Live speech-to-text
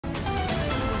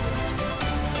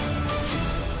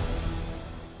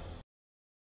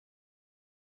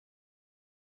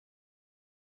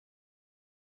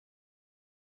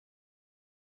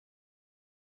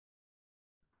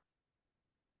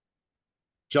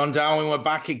Jon Dowling, we're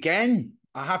back again.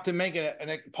 I have to make an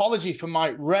apology for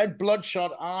my red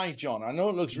bloodshot eye, John. I know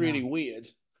it looks Yeah. really weird.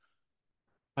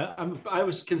 I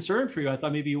was concerned for you. I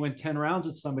thought maybe you went 10 rounds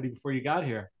with somebody before you got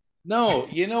here. No,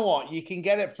 you know what? You can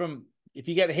get it from if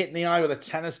you get hit in the eye with a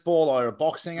tennis ball or a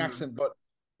boxing Mm. accident, but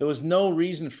there was no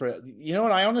reason for it. You know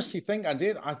what? I honestly think I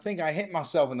did. I think I hit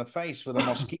myself in the face with a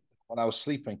mosquito when I was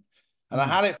sleeping. And I Mm.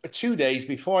 had it for 2 days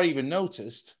before I even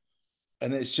noticed.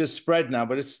 And it's just spread now,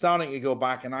 but it's starting to go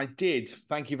back. And I did.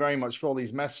 Thank you very much for all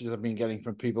these messages I've been getting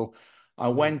from people. I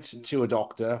Mm. went to a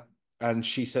doctor and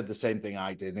she said the same thing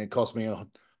I did. And it cost me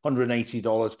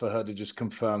 $180 for her to just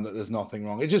confirm that there's nothing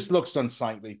wrong. It just looks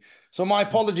unsightly. So my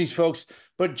apologies, folks.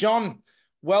 But John,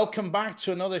 welcome back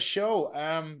to another show.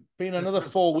 Been Yes, another sir.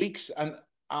 4 weeks, and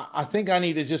I think I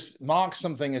need to just mark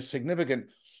something as significant.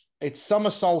 It's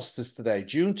summer solstice today,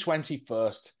 June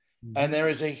 21st. And Mhm. there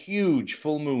is a huge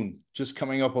full moon just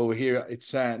coming up over here.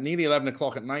 It's nearly 11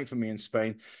 o'clock at night for me in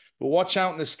Spain. But watch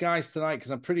out in the skies tonight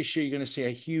because I'm pretty sure you're going to see a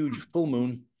huge full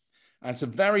moon. And it's a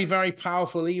very, very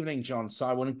powerful evening, John. So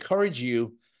I would encourage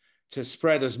you to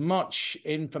spread as much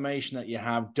information that you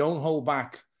have. Don't hold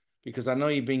back because I know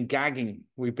you've been gagging.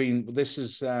 We've been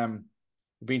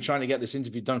trying to get this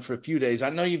interview done for a few days.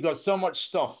 I know you've got so much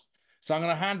stuff. So I'm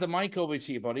going to hand the mic over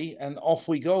to you, buddy, and off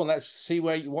we go. Let's see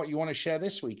what you want to share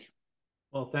this week.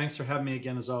 Well, thanks for having me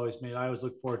again, as always, mate. I always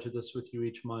look forward to this with you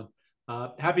each month.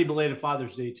 Happy belated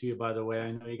Father's Day to you, by the way.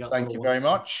 I know you got Thank little you ones. very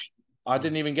much. I So,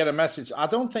 didn't even get a message. I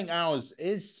don't think ours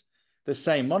is the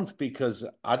same month because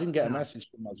I didn't get a yeah. message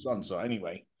from my son. So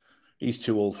anyway, he's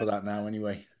too old for that now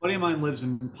anyway. A buddy of mine lives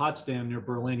in Potsdam near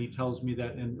Berlin. He tells me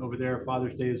that over there,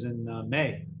 Father's Day is in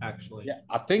May, actually. Yeah,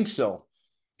 I think so.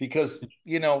 Because,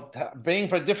 being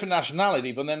for a different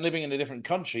nationality, but then living in a different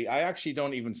country, I actually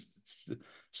don't even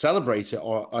celebrate it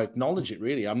or acknowledge it,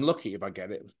 really. I'm lucky if I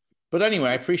get it. But anyway,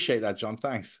 I appreciate that, John.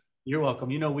 Thanks. You're welcome.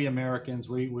 You know, we Americans,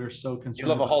 we're so You concerned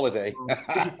love a about holiday.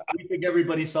 we think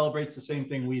everybody celebrates the same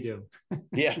thing we do.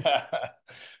 Yeah.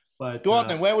 But Go on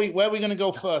then. Where are we going to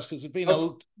go first? Because there's been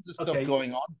oh, tons of stuff okay.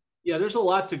 going on. Yeah, there's a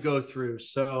lot to go through.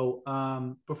 So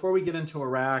before we get into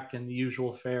Iraq and the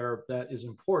usual fare that is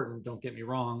important, don't get me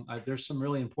wrong, there's some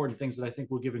really important things that I think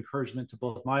will give encouragement to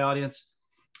both my audience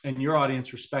and your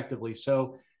audience, respectively.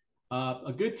 So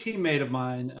a good teammate of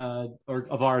mine, or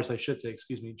of ours, I should say,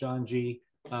 excuse me, John G,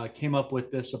 came up with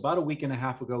this about a week and a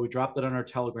half ago. We dropped it on our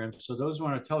Telegram. So those who are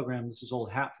on our Telegram, this is old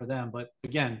hat for them. But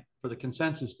again, for the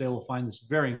consensus, they will find this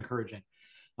very encouraging.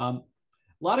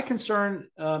 A lot of concern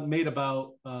made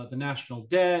about the national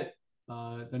debt.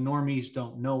 The normies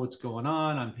don't know what's going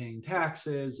on. I'm paying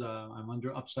taxes. I'm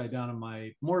under upside down on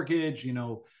my mortgage.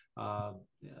 I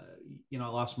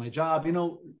lost my job.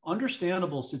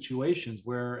 Understandable situations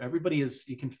where everybody is.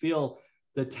 You can feel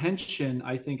the tension.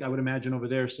 I think I would imagine over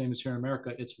there, same as here in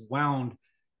America, it's wound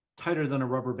tighter than a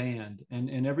rubber band,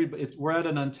 and everybody. We're at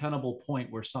an untenable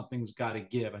point where something's got to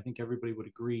give. I think everybody would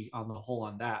agree on the whole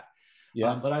on that.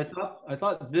 Yeah. But I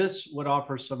thought this would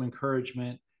offer some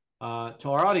encouragement to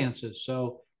our audiences.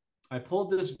 So I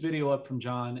pulled this video up from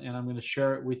John, and I'm going to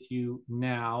share it with you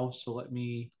now. So let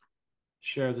me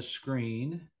share the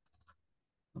screen.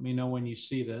 Let me know when you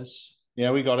see this.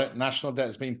 Yeah, we got it. National debt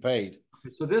has been paid.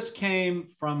 So this came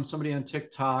from somebody on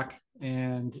TikTok,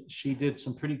 and she did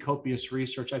some pretty copious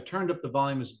research. I turned up the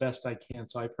volume as best I can,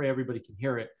 so I pray everybody can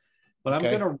hear it. But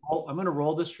Okay. I'm gonna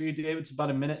roll this for you, David. It's about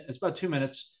a minute. It's about 2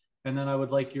 minutes, and then I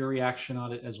would like your reaction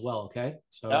on it as well. Okay.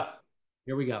 So Yeah.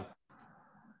 here we go.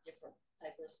 Different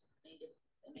papers, many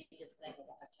different things. I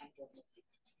don't have time to look at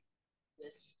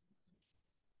this.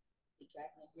 Keep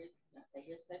tracking it. Here's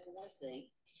the paper I want to see.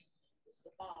 This is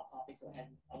a file copy, so it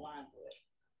has a line through it.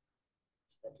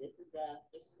 But this is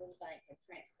when the bank had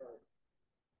transferred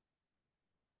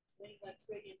 $21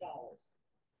 trillion.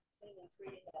 $21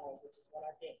 trillion, which is what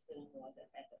our debt ceiling was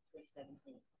at the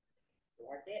 2017. So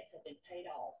our debts have been paid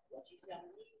off. What you see on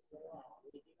the news is a lie.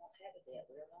 We do not have a debt.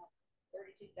 We are not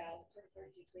 $32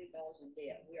 trillion in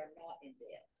debt. We are not in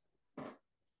debt.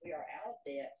 We are out of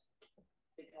debt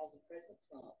because of President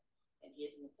Trump, and he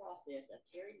is in the process of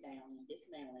tearing down and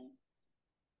dismantling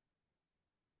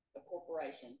the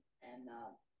corporation and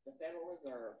the Federal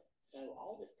Reserve. So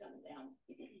all this coming down,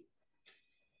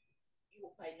 you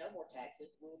will pay no more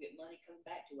taxes. We will get money coming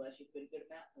back to us. You'll get a good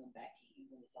amount coming back to you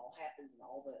when this all happens and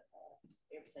all the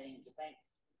everything, the bank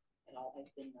and all has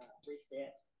been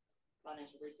reset.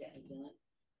 Financial reset is done.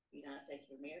 The United States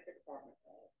of America, Department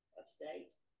of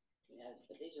State,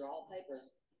 but these are all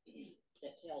papers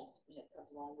that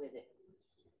comes along with it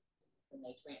when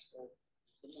they transfer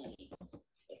the money.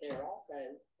 But they're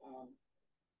also,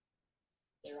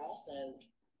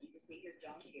 you can see here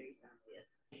John Kerry signed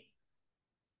this.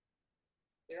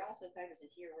 also papers in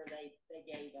here where they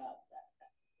gave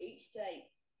each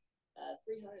state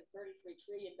 $333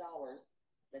 trillion.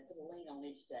 They put a lien on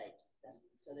each state,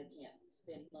 so they can't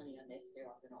spend money unnecessarily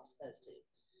like they're not supposed to.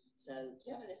 So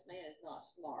tell me this man is not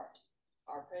smart.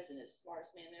 Our president is the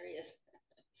smartest man there is.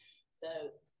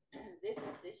 So this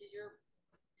is your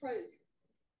proof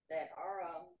that our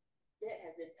debt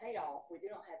has been paid off. We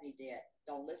do not have any debt.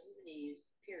 Don't listen to the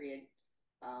news, period.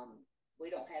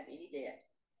 We don't have any debt.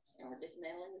 And we're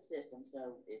dismantling the system,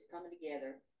 so it's coming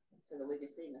together so that we can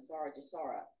see Nasara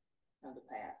Jasara come to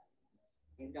pass.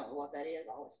 If you don't know what that is,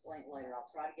 I'll explain it later. I'll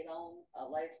try to get on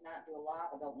later tonight and do a live.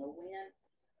 I don't know when.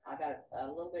 I got a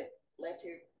little bit left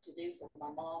here to do for my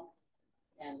mom,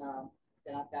 and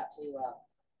then I've got to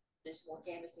do some more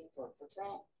canvassing for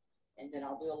Trump, and then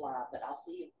I'll do a live. But I'll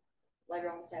see you later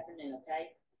on this afternoon, okay?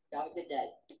 Y'all have a good day.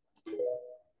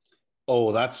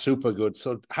 Oh, that's super good.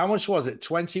 So how much was it?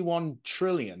 21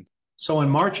 trillion. So in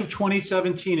March of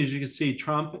 2017, as you can see,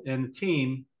 Trump and the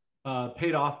team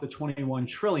paid off the 21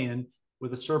 trillion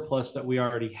with a surplus that we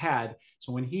already had.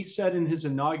 So when he said in his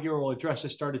inaugural address, I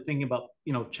started thinking about,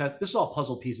 this is all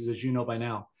puzzle pieces, as you know by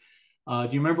now. Do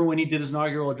you remember when he did his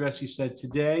inaugural address? He said,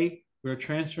 today we're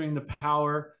transferring the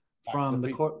power from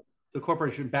the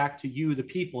corporation back to you, the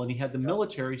people. And he had the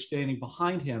military standing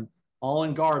behind him, all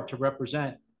in garb to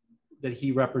represent that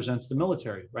he represents the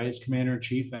military, right? As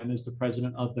commander-in-chief and as the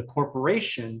president of the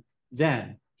corporation.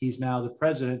 Then he's now the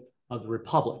president of the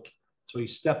republic. So he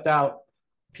stepped out.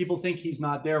 People think he's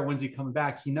not there. When's he coming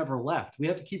back? He never left. We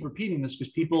have to keep repeating this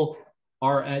because people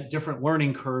are at different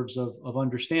learning curves of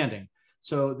understanding.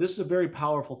 So this is a very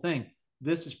powerful thing.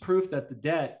 This is proof that the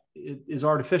debt is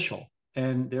artificial,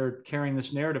 and they're carrying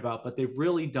this narrative out, but they've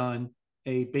really done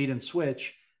a bait and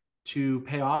switch to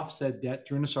pay off said debt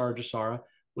through Nasara Jasara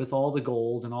with all the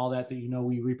gold and all that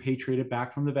we repatriated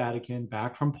back from the Vatican,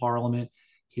 back from Parliament,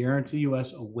 here into the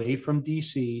U.S., away from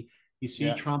D.C. You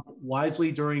see Trump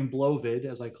wisely during Blovid,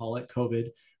 as I call it, COVID,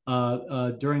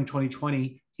 during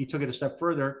 2020, he took it a step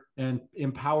further and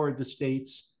empowered the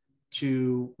states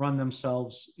to run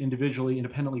themselves individually,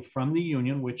 independently from the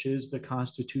union, which is the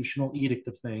constitutional edict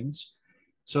of things.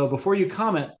 So before you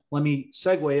comment, let me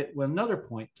segue it with another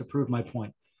point to prove my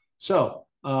point. So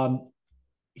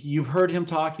you've heard him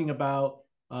talking about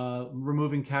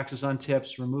removing taxes on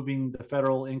tips, removing the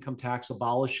federal income tax,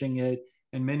 abolishing it,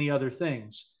 and many other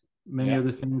things. Many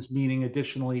other things, meaning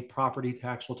additionally property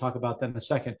tax. We'll talk about that in a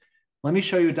second. Let me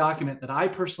show you a document that I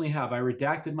personally have. I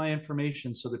redacted my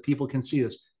information so that people can see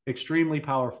this. Extremely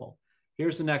powerful.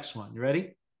 Here's the next one. You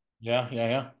ready?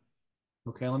 Yeah.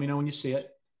 Okay, let me know when you see it.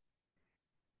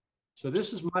 So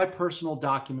this is my personal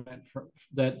document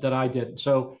that I did.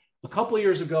 So a couple of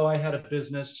years ago, I had a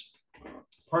business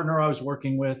partner I was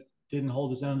working with, didn't hold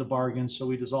his end of the bargain, so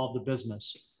we dissolved the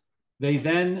business. They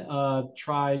then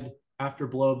tried after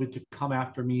Blovid to come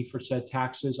after me for said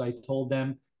taxes. I told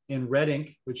them in red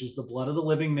ink, which is the blood of the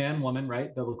living man, woman,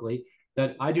 right, biblically,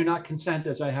 that I do not consent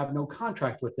as I have no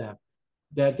contract with them,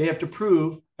 that they have to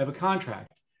prove I have a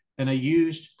contract. And I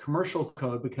used commercial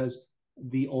code because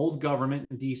the old government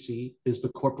in DC is the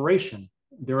corporation.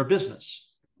 They're a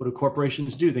business. What do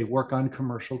corporations do? They work on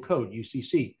commercial code,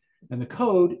 UCC. And the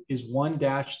code is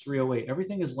 1-308.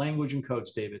 Everything is language and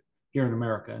codes, David, here in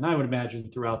America. And I would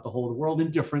imagine throughout the whole world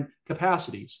in different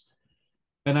capacities.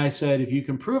 And I said, if you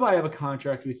can prove I have a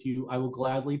contract with you, I will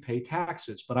gladly pay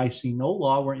taxes. But I see no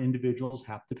law where individuals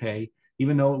have to pay,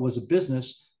 even though it was a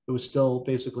business, it was still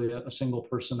basically a single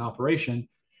person operation.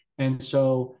 And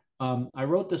so I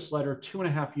wrote this letter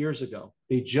 2.5 years ago.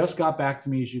 They just got back to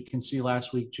me, as you can see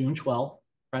last week, June 12th,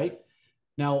 right?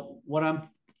 Now, what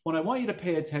I want you to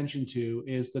pay attention to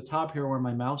is the top here where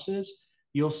my mouse is.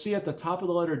 You'll see at the top of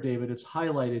the letter, David, it's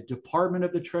highlighted Department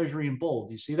of the Treasury in bold.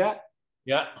 Do you see that?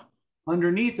 Yeah.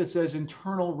 Underneath it says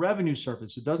Internal Revenue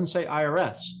Service. It doesn't say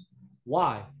IRS.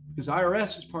 Why? Because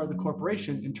IRS is part of the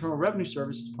corporation. Internal Revenue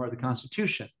Service is part of the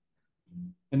Constitution.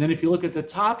 And then if you look at the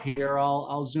top here,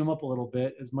 I'll zoom up a little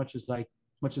bit as much as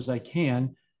I can.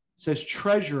 It says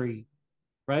Treasury,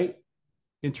 right?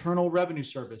 Internal Revenue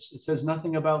Service. It says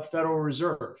nothing about Federal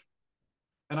Reserve.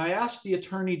 And I asked the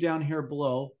attorney down here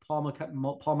below, Paul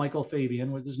Michael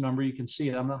Fabian, with his number, you can see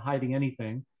it. I'm not hiding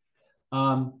anything.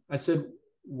 I said,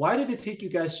 why did it take you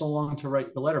guys so long to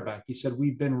write the letter back? He said,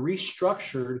 we've been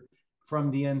restructured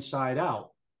from the inside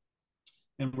out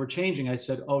and we're changing. I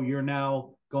said, oh, you're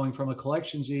now going from a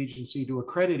collections agency to a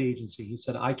credit agency. He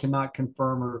said, I cannot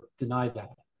confirm or deny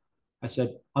that. I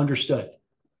said, understood.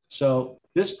 So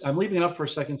I'm leaving it up for a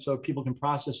second so people can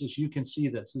process this. You can see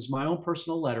this. This is my own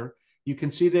personal letter. You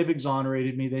can see they've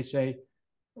exonerated me. They say,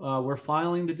 we're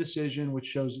filing the decision, which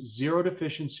shows zero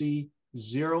deficiency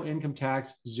zero income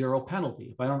tax, zero penalty.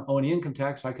 If I don't owe any income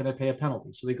tax, how can I pay a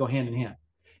penalty? So they go hand in hand.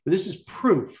 But this is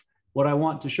proof. What I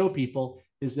want to show people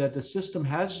is that the system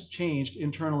has changed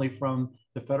internally from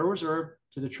the Federal Reserve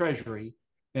to the Treasury,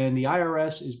 and the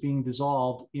IRS is being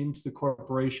dissolved into the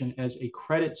corporation as a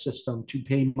credit system to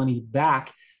pay money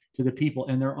back to the people.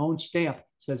 And their own stamp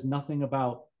says nothing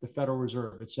about the Federal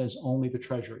Reserve. It says only the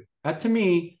Treasury. That, to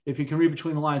me, if you can read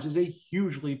between the lines, is a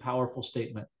hugely powerful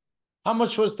statement. How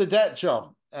much was the debt,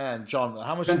 John? And John,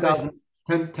 how much?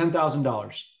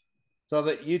 $10,000. So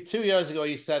that you 2 years ago,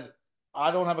 you said,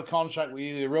 I don't have a contract with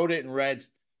you. You wrote it in red.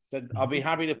 Said, I'll be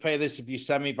happy to pay this if you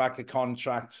send me back a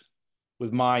contract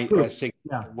with my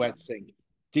wet sink.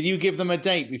 Did you give them a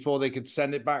date before they could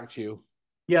send it back to you?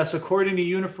 Yes, according to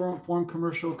Uniform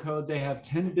Commercial Code, they have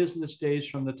 10 business days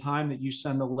from the time that you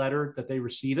send the letter that they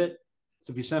receive it.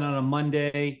 So if you send it on a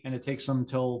Monday and it takes them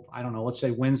until, I don't know, let's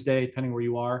say Wednesday, depending where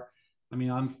you are. I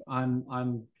mean,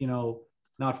 I'm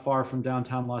not far from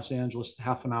downtown Los Angeles,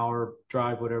 half an hour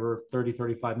drive, whatever, 30,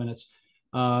 35 minutes.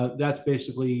 That's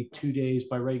basically 2 days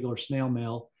by regular snail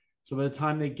mail. So by the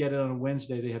time they get it on a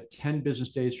Wednesday, they have 10 business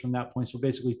days from that point. So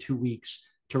basically 2 weeks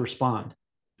to respond.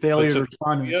 Failure to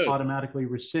respond automatically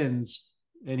rescinds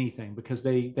anything because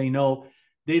they know,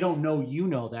 they don't know you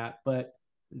know that, but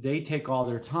they take all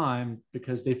their time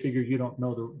because they figure you don't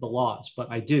know the laws,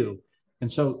 but I do.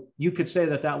 And so you could say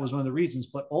that that was one of the reasons,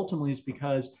 but ultimately it's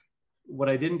because what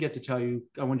I didn't get to tell you,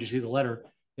 I wanted you to see the letter,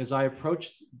 is I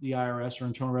approached the IRS or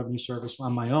Internal Revenue Service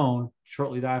on my own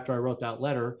shortly after I wrote that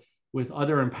letter with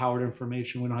other empowered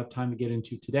information we don't have time to get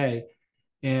into today,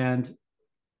 and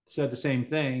said the same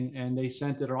thing. And they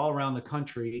sent it all around the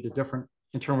country to different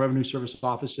Internal Revenue Service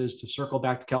offices to circle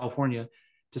back to California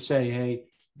to say, hey,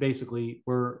 basically,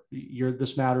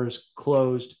 this matter is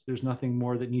closed. There's nothing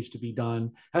more that needs to be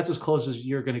done. That's as close as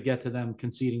you're going to get to them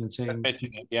conceding and saying,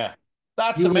 yeah,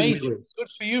 that's amazing. Good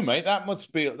for you, mate. That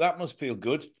must feel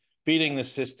good. Beating the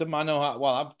system. I know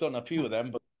well, I've done a few of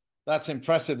them, but that's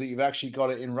impressive that you've actually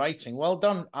got it in writing. Well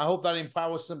done. I hope that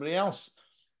empowers somebody else.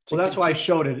 Well, that's why I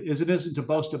showed it. It isn't to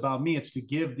boast about me. It's to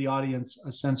give the audience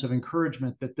a sense of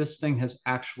encouragement that this thing has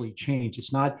actually changed.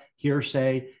 It's not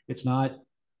hearsay. It's not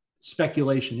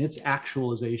speculation. It's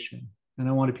actualization. And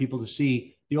I wanted people to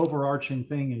see the overarching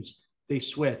thing is they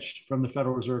switched from the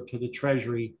Federal Reserve to the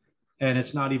Treasury, and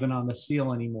it's not even on the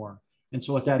seal anymore. And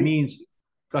so what that means,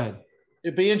 go ahead.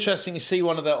 It'd be interesting to see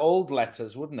one of the old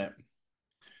letters, wouldn't it?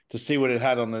 To see what it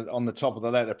had on the top of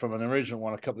the letter from an original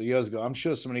one a couple of years ago. I'm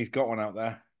sure somebody's got one out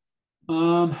there.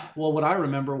 Well, what I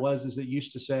remember is it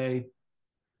used to say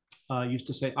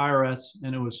IRS,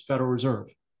 and it was Federal Reserve,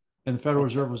 and the Federal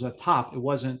Reserve was at top. It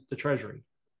wasn't the Treasury.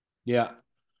 Yeah.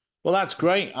 Well, that's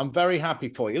great. I'm very happy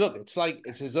for you. Look, it's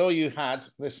as though you had,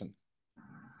 listen.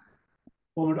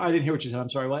 Well, I didn't hear what you said. I'm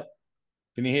sorry, what?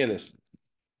 Can you hear this?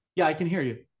 Yeah, I can hear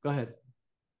you. Go ahead.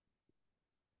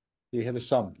 Do you hear the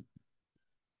song?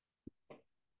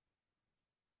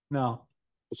 No.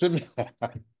 It's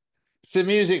the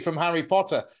music from Harry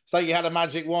Potter. It's like you had a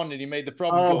magic wand and you made the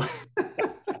problem go.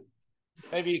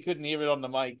 Maybe you couldn't hear it on the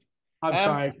mic. I'm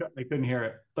sorry, I couldn't hear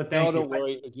it. But thank you. Don't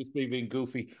worry. It's just me being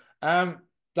goofy.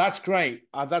 That's great.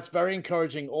 That's very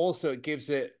encouraging. Also, it gives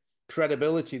it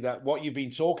credibility that what you've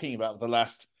been talking about the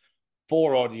last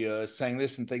 4 odd years, saying,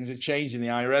 listen, things are changing. The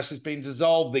IRS has been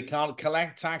dissolved. They can't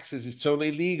collect taxes. It's totally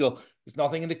illegal. There's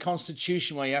nothing in the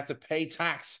Constitution where you have to pay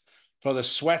tax for the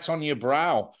sweat on your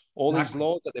brow. All these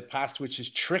laws that they passed, which is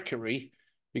trickery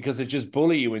because they just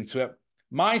bully you into it.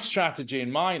 My strategy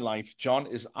in my life, John,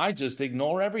 is I just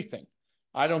ignore everything.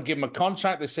 I don't give them a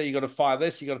contract. They say, you got to file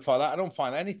this, you got to file that. I don't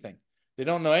file anything. They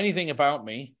don't know anything about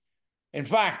me. In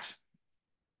fact,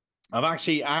 I've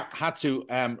actually had to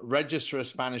register a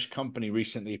Spanish company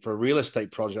recently for a real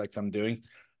estate project I'm doing.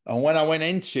 And when I went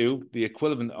into the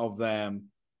equivalent of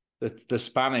the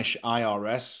Spanish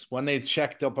IRS, when they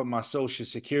checked up on my social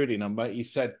security number, he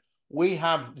said, we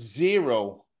have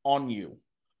 0 on you.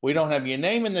 We don't have your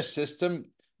name in the system,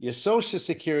 your social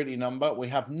security number. We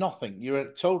have nothing. You're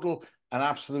a total and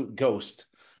absolute ghost.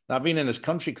 Now, I've been in this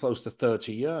country close to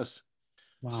 30 years.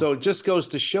 Wow. So it just goes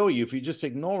to show you, if you just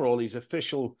ignore all these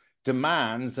official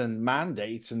demands and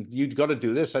mandates and you've got to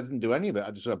do this, I didn't do any of it.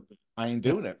 I ain't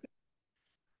doing it.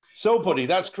 So, buddy,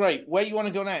 that's great. Where you want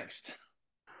to go next?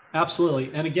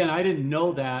 Absolutely. And again, I didn't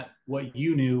know that what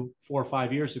you knew 4 or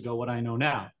 5 years ago, what I know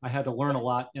now. I had to learn a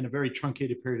lot in a very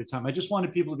truncated period of time. I just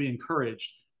wanted people to be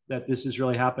encouraged that this is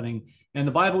really happening. And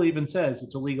the Bible even says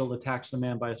it's illegal to tax the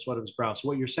man by the sweat of his brow. So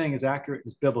what you're saying is accurate,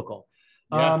 it's biblical.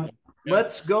 Yeah.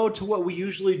 Let's go to what we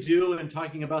usually do in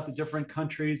talking about the different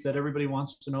countries that everybody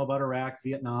wants to know about: Iraq,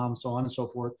 Vietnam, so on and so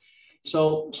forth.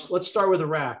 So let's start with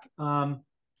Iraq.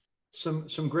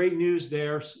 Some great news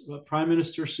there. Prime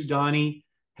Minister Soudani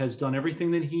has done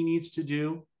everything that he needs to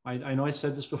do. I know I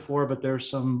said this before, but there's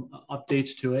some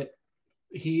updates to it.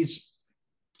 He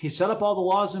set up all the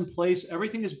laws in place.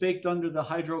 Everything is baked under the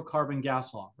hydrocarbon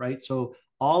gas law, right? So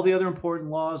all the other important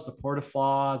laws, the port of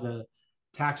Fa, the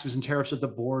taxes and tariffs at the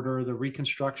border, the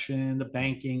reconstruction, the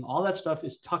banking, all that stuff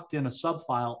is tucked in a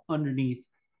subfile underneath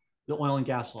the oil and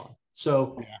gas law.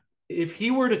 So if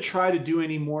he were to try to do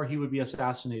any more, he would be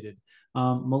assassinated.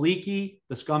 Maliki,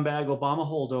 the scumbag Obama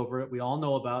holdover, we all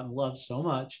know about and love so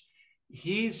much,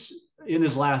 he's in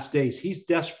his last days. He's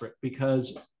desperate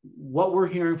because what we're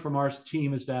hearing from our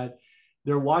team is that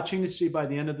they're watching to see by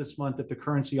the end of this month if the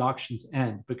currency auctions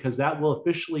end, because that will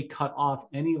officially cut off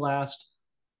any last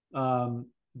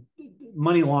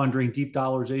money laundering, deep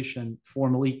dollarization for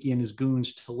Maliki and his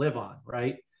goons to live on,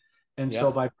 right? And so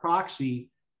by proxy,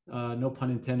 no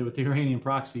pun intended with the Iranian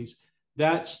proxies,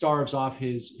 that starves off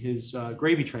his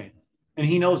gravy train. And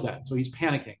he knows that, so he's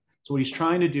panicking. So what he's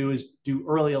trying to do is do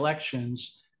early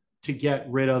elections to get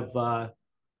rid of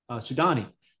Soudani.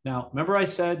 Now, remember I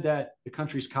said that the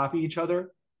countries copy each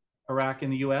other, Iraq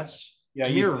and the US?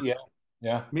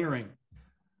 Mirroring.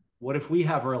 What if we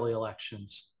have early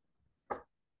elections?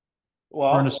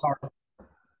 Well,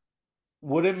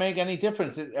 would it make any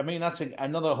difference? I mean, that's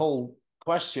another whole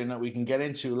question that we can get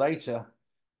into later.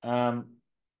 I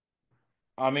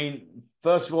mean,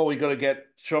 first of all, we got to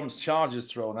get Trump's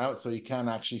charges thrown out so he can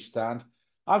actually stand.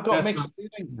 I've got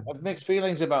mixed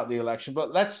feelings about the election,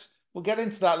 but we'll get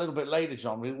into that a little bit later,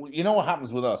 John. You know what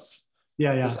happens with us?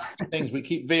 Yeah. Things we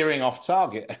keep veering off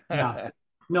target.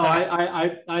 No,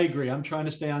 I agree. I'm trying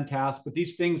to stay on task, but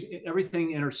these things,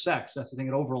 everything intersects. That's the thing;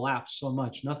 it overlaps so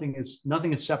much. Nothing is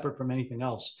separate from anything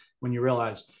else when you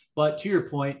realize. But to your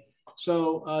point,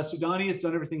 so Soudani has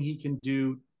done everything he can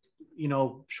do,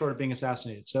 short of being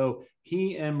assassinated. So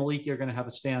he and Maliki are going to have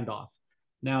a standoff.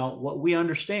 Now, what we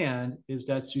understand is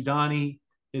that Soudani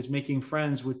is making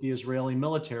friends with the Israeli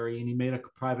military, and he made a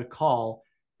private call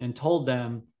and told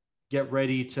them, get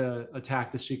ready to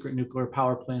attack the secret nuclear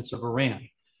power plants of Iran.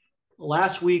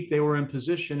 Last week, they were in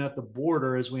position at the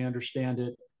border, as we understand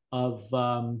it, of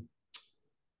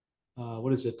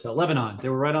Lebanon. They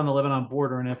were right on the Lebanon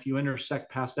border. And if you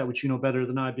intersect past that, which you know better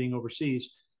than I, being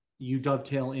overseas, you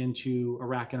dovetail into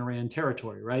Iraq and Iran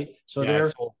territory, right? So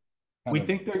we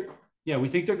think they're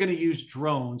going to use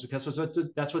drones, because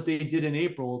that's what they did in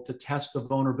April to test the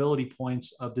vulnerability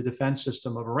points of the defense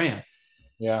system of Iran.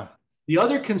 Yeah. The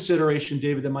other consideration,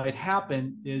 David, that might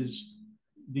happen is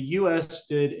the U.S.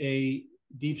 did a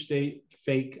deep state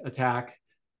fake attack,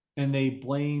 and they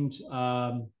blamed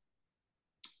when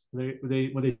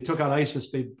they took out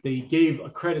ISIS, they gave a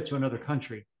credit to another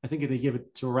country. I think they gave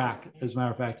it to Iraq, as a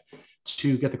matter of fact,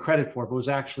 to get the credit for it, but it was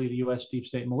actually the U.S. deep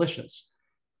state militias.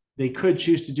 They could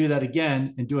choose to do that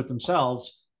again and do it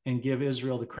themselves and give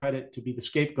Israel the credit to be the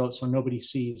scapegoat, so nobody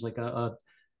sees, like a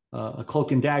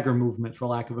cloak and dagger movement, for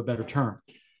lack of a better term.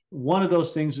 One of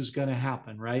those things is going to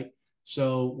happen, right?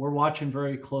 So we're watching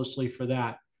very closely for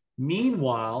that.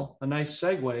 Meanwhile, a nice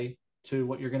segue to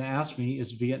what you're going to ask me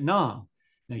is Vietnam.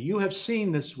 Now, you have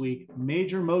seen this week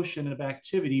major motion of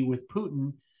activity with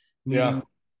Putin meeting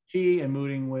Xi and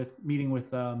meeting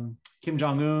with Kim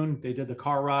Jong-un. They did the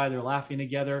car ride. They're laughing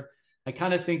together. I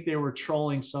kind of think they were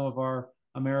trolling some of our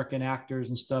American actors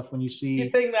and stuff. When you see, you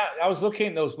think that I was looking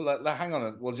at those, hang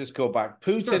on, we'll just go back.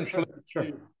 Putin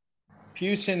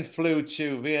flew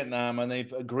to Vietnam, and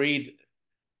they've agreed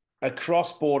a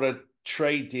cross-border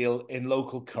trade deal in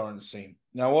local currency.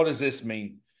 Now, what does this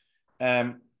mean?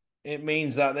 It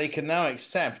means that they can now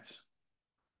accept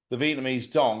the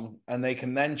Vietnamese dong, and they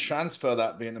can then transfer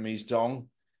that Vietnamese dong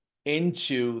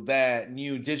into their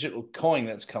new digital coin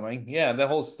that's coming. Yeah,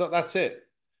 that's it.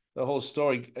 The whole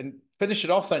story. And finish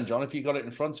it off then, John, if you got it in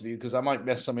front of you, because I might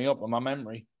mess something up on my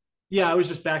memory. Yeah, I was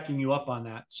just backing you up on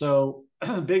that. So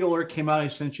big alert came out. I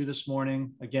sent you this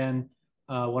morning. Again,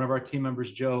 one of our team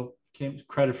members, Joe, came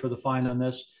credit for the find on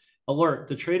this. Alert: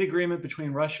 the trade agreement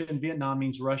between Russia and Vietnam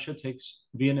means Russia takes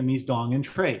Vietnamese dong in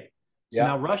trade. So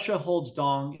now Russia holds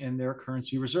dong in their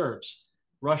currency reserves.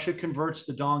 Russia converts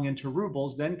the dong into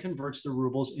rubles, then converts the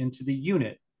rubles into the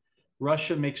unit.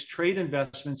 Russia makes trade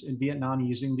investments in Vietnam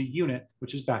using the unit,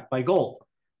 which is backed by gold.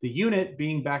 The unit,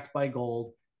 being backed by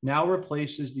gold, now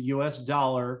replaces the US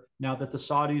dollar, now that the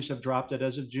Saudis have dropped it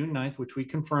as of June 9th, which we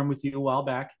confirmed with you a while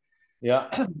back,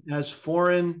 as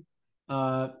foreign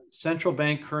central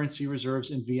bank currency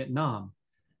reserves in Vietnam.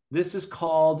 This is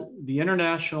called the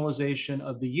internationalization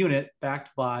of the unit, backed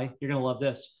by, you're going to love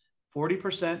this,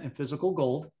 40% in physical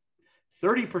gold,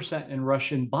 30% in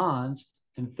Russian bonds,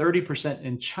 and 30%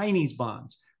 in Chinese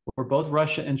bonds, where both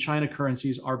Russia and China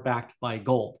currencies are backed by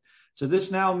gold. So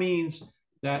this now means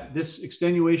that this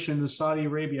extenuation of Saudi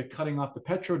Arabia cutting off the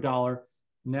petrodollar,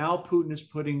 now Putin is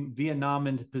putting Vietnam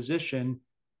into position.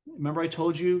 Remember I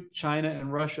told you China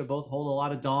and Russia both hold a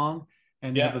lot of dong,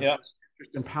 and they have a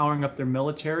interest in powering up their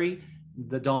military.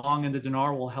 The dong and the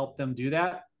dinar will help them do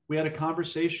that. We had a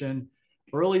conversation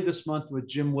early this month with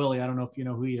Jim Willey. I don't know if you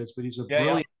know who he is, but he's a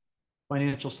brilliant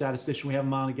financial statistician. We have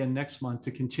him on again next month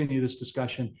to continue this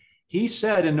discussion. He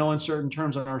said in no uncertain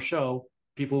terms on our show,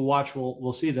 people who watch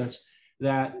will see this,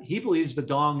 that he believes the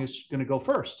dong is going to go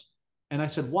first. And I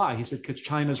said, why? He said, because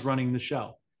China's running the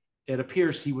show. It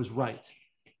appears he was right.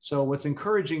 So what's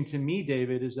encouraging to me,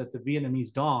 David, is that the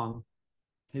Vietnamese dong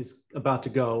is about to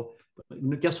go.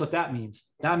 But guess what that means?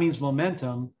 That means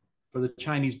momentum for the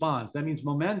Chinese bonds. That means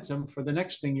momentum for the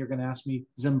next thing you're going to ask me,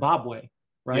 Zimbabwe,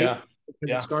 right?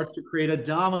 Because it starts to create a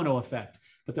domino effect.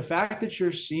 But the fact that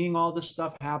you're seeing all this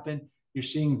stuff happen, you're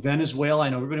seeing Venezuela. I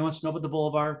know everybody wants to know about the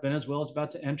Boulevard. Venezuela is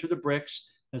about to enter the BRICS.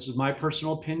 This is my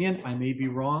personal opinion. I may be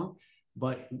wrong,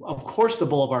 but of course the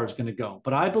Boulevard is going to go.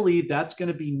 But I believe that's going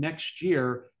to be next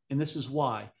year, and this is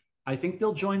why. I think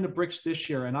they'll join the BRICS this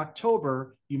year. In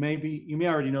October, you may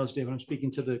already know this, David. I'm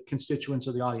speaking to the constituents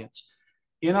of the audience.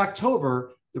 In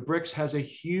October, the BRICS has a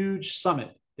huge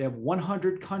summit. They have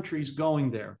 100 countries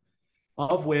going there,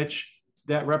 of which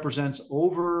that represents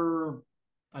over,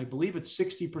 I believe it's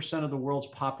 60% of the world's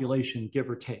population, give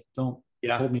or take. Don't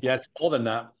hold me. Yeah, it's more than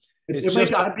that.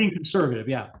 I'm being conservative.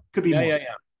 Yeah, could be more. Yeah.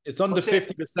 It's under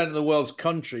 50% of the world's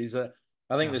countries. I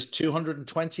think there's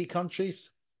 220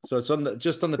 countries. So it's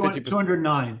just under 50%.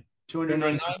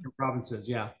 209 provinces.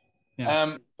 Yeah.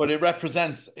 But it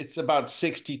represents, it's about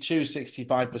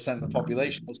 65% of the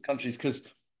population, those countries, because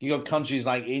you got countries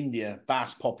like India,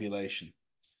 vast population.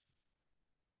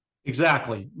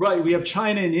 Exactly. Right. We have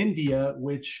China and India,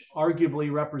 which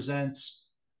arguably represents,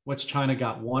 what's China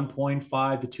got?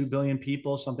 1.5 to 2 billion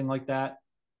people, something like that.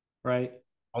 Right.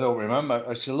 I don't remember.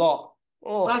 It's a lot.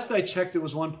 Oh. Last I checked, it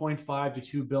was 1.5 to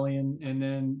 2 billion. And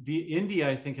then India,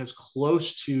 I think, has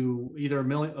close to either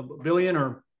a billion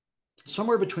or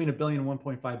somewhere between a billion and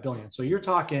 1.5 billion. So you're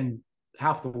talking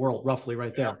half the world roughly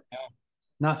right there.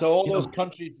 Yeah. So all those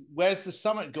countries, where's the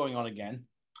summit going on again?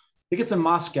 I think it's in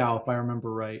Moscow, if I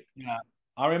remember right. Yeah,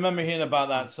 I remember hearing about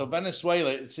that. So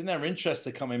Venezuela, it's in their interest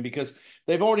to come in because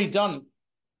they've already done,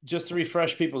 just to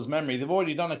refresh people's memory, they've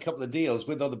already done a couple of deals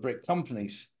with other BRIC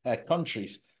countries,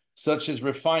 such as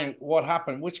what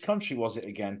happened? Which country was it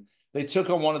again? They took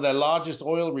on one of their largest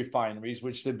oil refineries,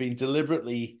 which they've been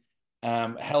deliberately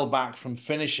held back from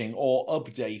finishing or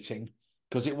updating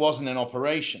because it wasn't in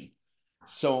operation.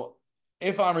 So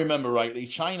if I remember rightly,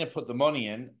 China put the money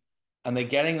in, and they're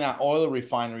getting that oil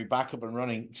refinery back up and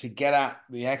running to get at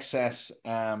the excess,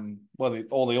 all the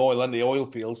oil and the oil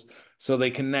fields, so they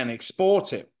can then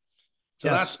export it. So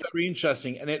that's very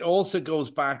interesting. And it also goes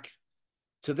back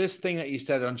to this thing that you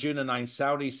said on June the 9th,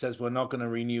 Saudi says we're not going to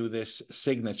renew this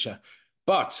signature.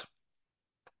 But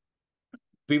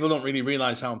people don't really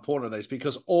realize how important it is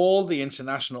because all the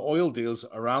international oil deals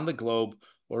around the globe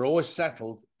were always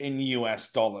settled in US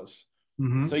dollars.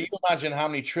 Mm-hmm. So you imagine how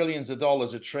many trillions of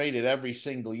dollars are traded every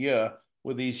single year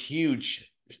with these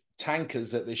huge tankers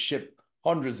that they ship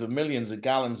hundreds of millions of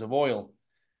gallons of oil.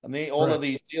 And all of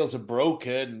these deals are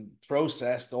brokered and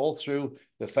processed all through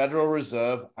the Federal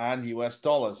Reserve and US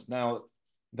dollars. Now,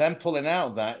 them pulling out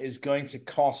of that is going to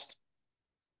cost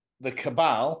the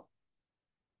cabal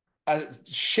a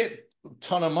shit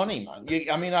ton of money, man.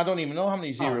 I don't even know how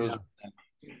many zeros.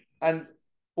 And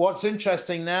what's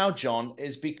interesting now, John,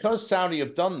 is because Saudi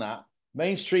have done that,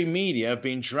 mainstream media have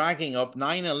been dragging up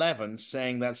 9/11,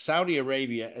 saying that Saudi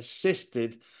Arabia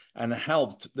assisted and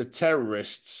helped the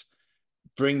terrorists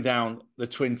bring down the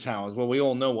Twin Towers. Well, we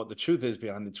all know what the truth is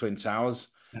behind the Twin Towers.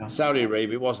 Yeah. Saudi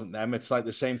Arabia, it wasn't them. It's like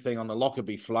the same thing on the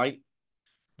Lockerbie flight.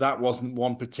 That wasn't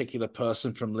one particular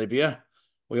person from Libya.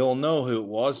 We all know who it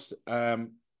was.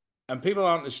 And people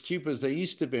aren't as stupid as they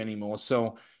used to be anymore.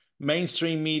 So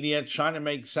mainstream media trying to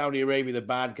make Saudi Arabia the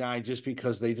bad guy just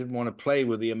because they didn't want to play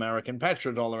with the American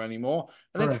petrodollar anymore.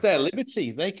 And it's their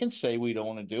liberty. They can say we don't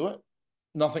want to do it.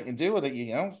 Nothing to do with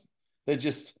it, They're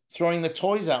just throwing the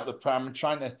toys out of the pram and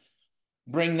trying to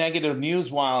bring negative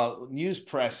news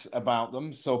press about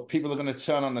them. So people are going to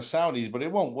turn on the Saudis, but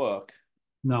it won't work.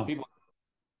 No.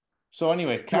 So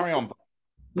anyway, carry on.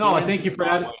 No, I thank you for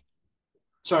adding.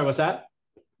 Sorry, what's that?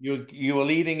 You were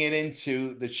leading it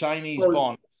into the Chinese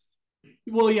bond.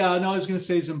 Well, yeah, no, I was going to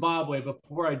say Zimbabwe, but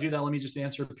before I do that, let me just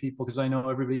answer people because I know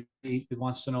everybody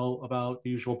wants to know about the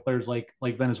usual players like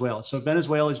Venezuela. So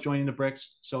Venezuela is joining the BRICS.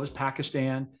 So is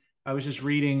Pakistan. I was just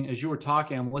reading as you were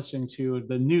talking. I'm listening to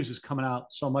the news is coming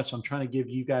out so much. I'm trying to give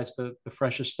you guys the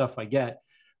freshest stuff I get.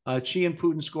 Xi and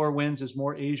Putin score wins as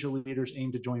more Asia leaders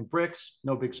aim to join BRICS.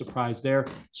 No big surprise there.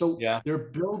 So Yeah. they're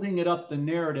building it up the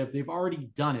narrative. They've already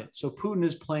done it. So Putin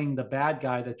is playing the bad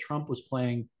guy that Trump was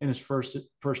playing in his first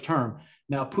term.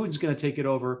 Now Putin's going to take it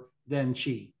over, then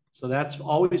Xi. So that's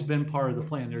always been part of the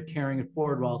plan. They're carrying it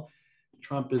forward while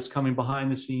Trump is coming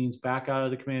behind the scenes, back out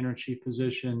of the commander-in-chief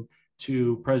position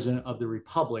to president of the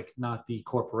republic, not the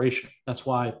corporation. That's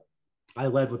why I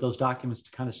led with those documents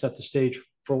to kind of set the stage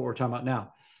for what we're talking about now.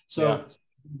 So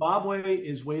Zimbabwe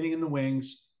is waiting in the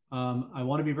wings. I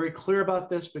want to be very clear about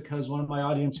this because one of my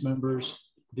audience members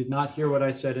did not hear what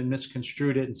I said and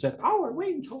misconstrued it and said, oh, we're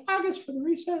waiting until August for the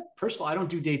reset. First of all, I don't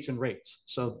do dates and rates.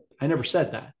 So I never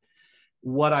said that.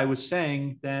 What I was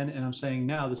saying then, and I'm saying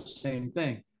now, the same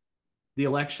thing. The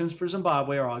elections for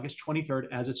Zimbabwe are August 23rd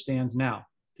as it stands now.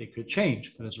 They could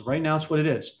change, but as of right now, it's what it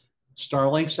is.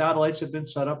 Starlink satellites have been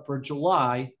set up for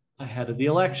July ahead of the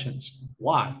elections.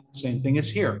 Why? Same thing as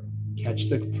here. Catch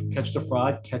the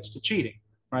fraud, catch the cheating,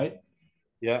 right?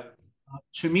 Yeah.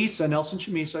 Chamisa, Nelson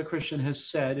Chamisa, Christian, has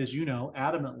said, as you know,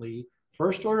 adamantly,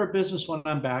 first order of business when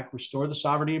I'm back, restore the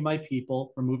sovereignty of my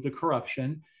people, remove the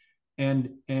corruption, and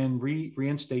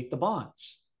reinstate the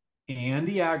bonds. And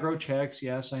the aggro checks,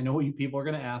 yes, I know what you people are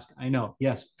going to ask. I know,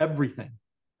 yes, everything.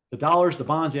 The dollars, the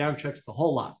bonds, the aggro checks, the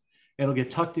whole lot. It'll get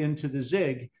tucked into the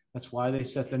ZIG. That's why they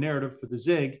set the narrative for the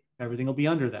ZIG. Everything will be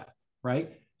under that,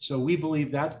 right? So we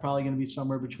believe that's probably going to be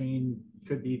somewhere between,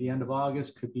 could be the end of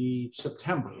August, could be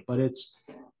September, but it's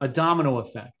a domino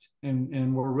effect.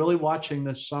 And we're really watching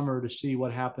this summer to see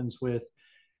what happens with,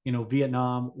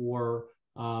 Vietnam or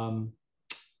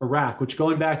Iraq, which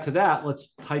going back to that, let's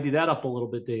tidy that up a little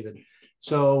bit, David.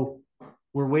 So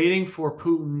we're waiting for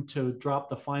Putin to drop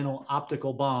the final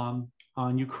optical bomb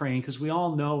on Ukraine, because we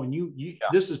all know, and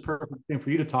this is perfect thing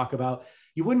for you to talk about.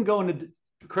 You wouldn't go into,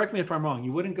 correct me if I'm wrong,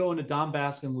 you wouldn't go into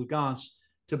Donbass and Lugansk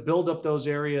to build up those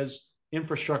areas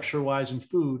infrastructure-wise and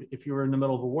food if you were in the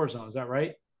middle of a war zone. Is that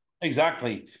right?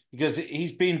 Exactly, because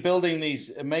he's been building these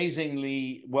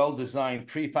amazingly well-designed,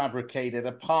 prefabricated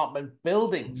apartment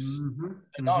buildings.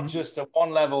 And not just a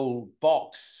one-level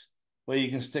box where you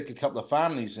can stick a couple of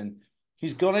families in.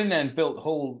 He's gone in there and built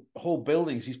whole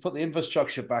buildings. He's put the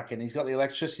infrastructure back in. He's got the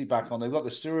electricity back on. They've got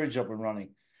the sewage up and running.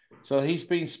 So he's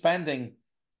been spending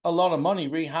a lot of money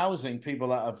rehousing people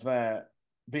that have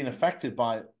been affected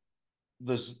by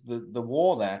the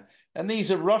war there. And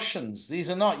these are Russians. These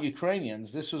are not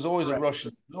Ukrainians. This was always a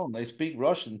Russian zone. They speak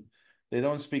Russian. They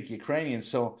don't speak Ukrainian.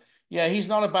 So, yeah, he's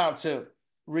not about to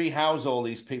rehouse all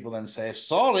these people and say,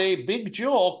 sorry, big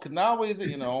joke. Now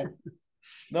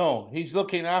No, he's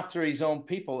looking after his own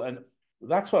people. And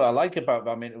that's what I like about him.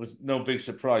 I mean, it was no big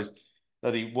surprise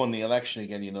that he won the election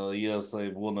again. Yes,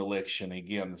 they've won election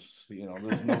again.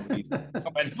 There's nobody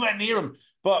anywhere near him.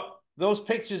 But those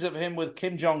pictures of him with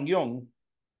Kim Jong-un,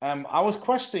 I was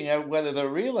questioning out whether they're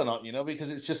real or not, because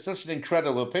it's just such an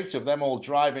incredible picture of them all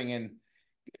driving in.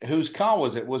 Whose car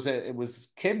was it? It was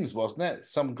Kim's, wasn't it?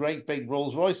 Some great big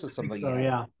Rolls Royce or something. So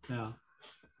yeah.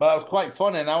 But it was quite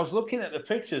fun. And I was looking at the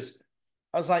pictures.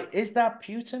 I was like, is that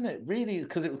Putin? It really,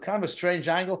 because it was kind of a strange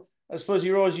angle. I suppose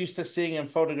you're always used to seeing him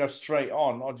photographed straight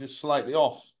on or just slightly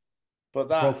off. But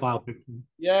that profile picture.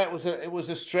 Yeah, it was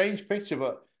a strange picture,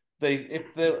 but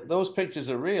if those pictures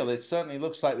are real, it certainly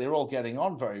looks like they're all getting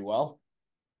on very well.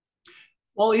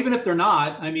 Well, even if they're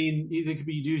not, I mean, they could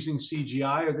be using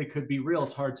CGI or they could be real.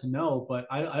 It's hard to know, but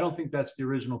I don't think that's the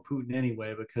original Putin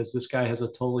anyway, because this guy has a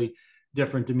totally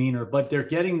different demeanor, but they're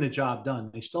getting the job done.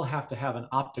 They still have to have an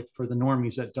optic for the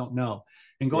normies that don't know.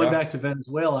 And going back to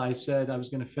Venezuela, I said I was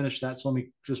going to finish that, so let me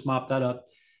just mop that up.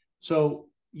 So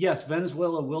yes,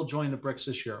 Venezuela will join the BRICS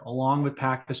this year, along with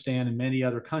Pakistan and many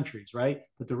other countries, right?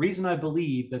 But the reason I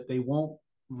believe that they won't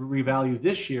revalue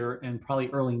this year and probably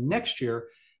early next year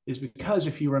is because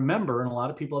if you remember, and a lot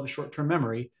of people have a short-term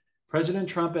memory, President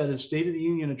Trump at his State of the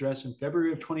Union address in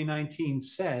February of 2019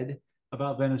 said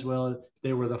about Venezuela,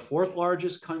 they were the fourth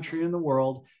largest country in the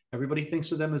world. Everybody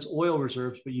thinks of them as oil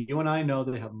reserves, but you and I know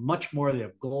they have much more. They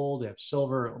have gold, they have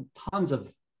silver, tons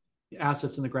of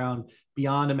assets in the ground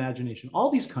beyond imagination. All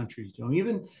these countries do.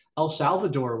 Even El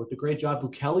Salvador with the great job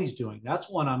Bukele's doing. That's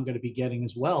one I'm going to be getting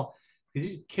as well, because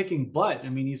he's kicking butt. I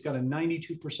mean, he's got a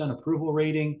 92% approval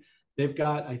rating. They've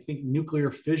got, I think,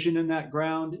 nuclear fission in that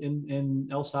ground in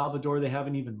El Salvador. They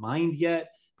haven't even mined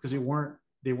yet because they weren't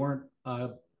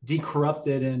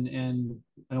decorrupted and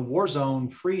a war zone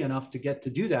free enough to get to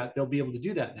do that. They'll be able to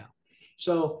do that now.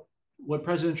 So what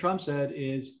President Trump said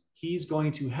is he's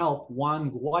going to help Juan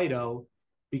Guaido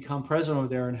become president over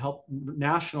there and help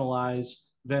nationalize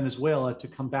Venezuela to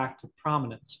come back to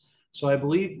prominence. So I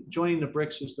believe joining the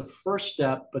BRICS is the first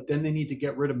step, but then they need to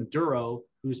get rid of Maduro,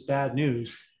 who's bad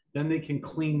news. Then they can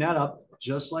clean that up,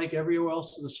 just like everywhere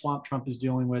else the swamp Trump is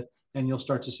dealing with, and you'll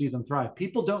start to see them thrive.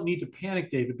 People don't need to panic,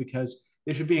 David, because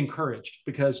they should be encouraged,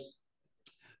 because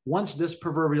once this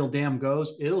proverbial dam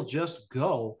goes, it'll just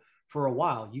go for a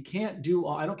while. You can't do,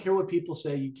 I don't care what people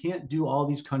say, you can't do all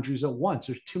these countries at once.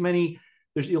 There's too many,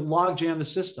 you log jam the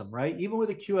system, right? Even with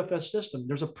a QFS system,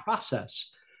 there's a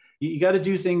process. You got to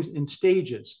do things in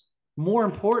stages. More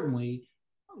importantly,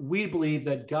 we believe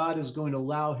that God is going to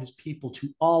allow his people to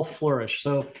all flourish.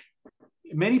 So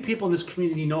many people in this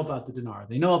community know about the dinar,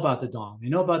 they know about the dong, they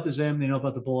know about the zim, they know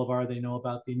about the bolivar, they know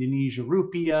about the Indonesia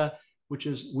rupiah, which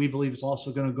is, we believe, is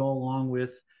also going to go along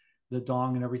with the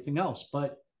dong and everything else.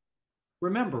 But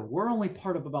remember, we're only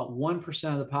part of about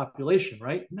 1% of the population,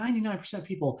 right? 99% of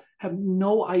people have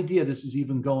no idea this is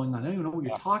even going on. They don't even know what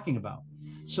you're talking about.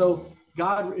 So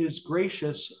God is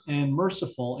gracious and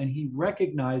merciful, and he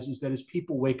recognizes that his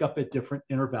people wake up at different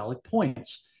intervallic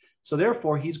points. So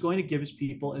therefore, he's going to give his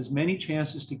people as many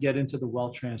chances to get into the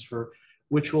wealth transfer,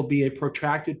 which will be a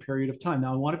protracted period of time.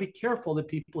 Now, I want to be careful that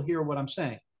people hear what I'm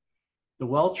saying. The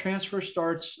wealth transfer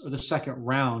starts, or the second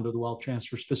round of the wealth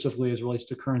transfer, specifically as it relates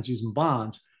to currencies and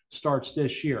bonds, starts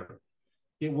this year.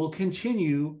 It will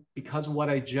continue because of what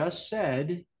I just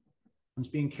said. I'm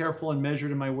just being careful and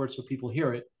measured in my words so people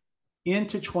hear it,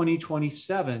 into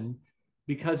 2027,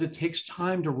 because it takes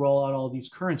time to roll out all these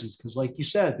currencies. Because like you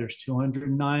said, there's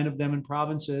 209 of them in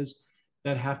provinces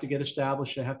that have to get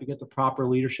established. They have to get the proper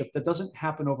leadership. That doesn't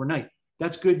happen overnight.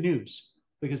 That's good news,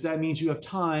 because that means you have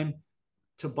time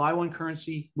to buy one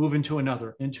currency, move into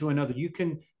another, into another. You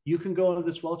can go into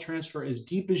this wealth transfer as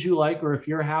deep as you like, or if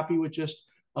you're happy with just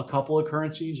a couple of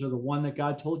currencies or the one that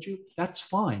God told you, that's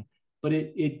fine. But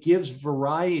it gives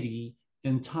variety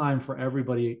and time for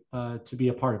everybody to be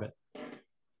a part of it.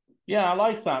 Yeah, I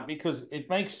like that because it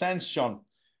makes sense, John.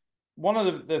 One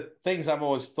of the things I've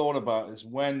always thought about is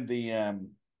when the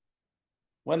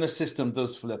system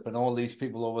does flip and all these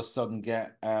people all of a sudden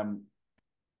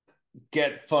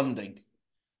get funding,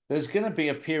 there's going to be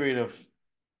a period of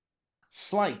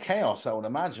slight chaos, I would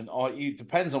imagine, or it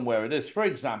depends on where it is. For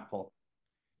example,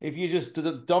 if you just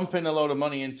dump in a load of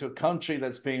money into a country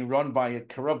that's being run by a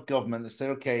corrupt government that say,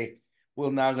 okay,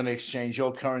 we're now going to exchange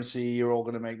your currency, you're all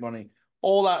going to make money.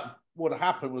 All that would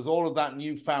happen was all of that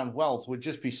newfound wealth would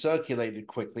just be circulated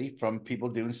quickly from people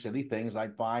doing silly things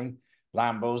like buying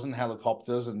Lambos and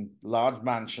helicopters and large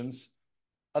mansions.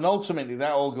 And ultimately,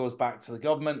 that all goes back to the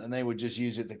government, and they would just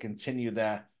use it to continue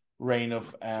their reign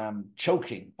of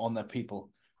choking on their people.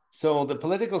 So the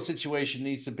political situation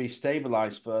needs to be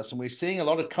stabilized first. And we're seeing a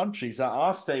lot of countries that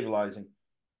are stabilizing.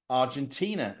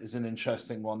 Argentina is an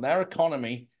interesting one. Their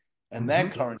economy and their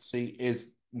currency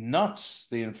is nuts,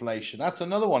 the inflation. That's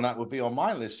another one that would be on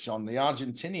my list, John, the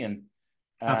Argentinian.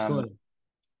 Absolutely.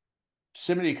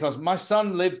 Similarly, because my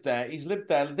son lived there. He's lived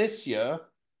there this year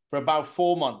for about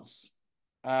 4 months.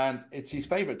 And it's his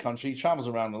favorite country. He travels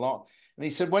around a lot. And he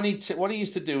said what he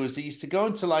used to do is he used to go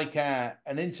into like an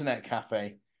internet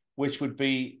cafe, which would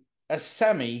be a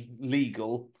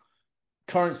semi-legal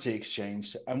currency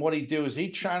exchange. And what he'd do is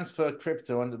he'd transfer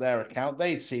crypto under their account.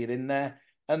 They'd see it in there,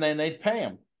 and then they'd pay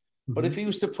him. But if he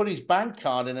was to put his bank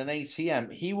card in an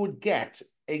ATM, he would get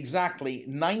exactly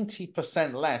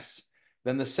 90% less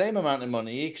than the same amount of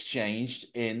money he exchanged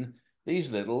in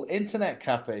these little internet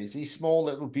cafes, these small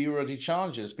little bureau de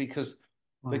changes, because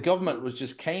the government was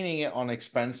just caning it on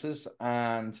expenses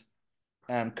and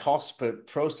costs for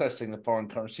processing the foreign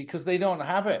currency because they don't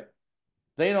have it.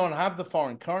 They don't have the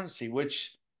foreign currency,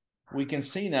 which we can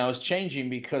see now is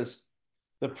changing because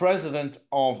the president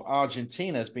of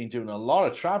Argentina has been doing a lot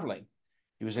of traveling.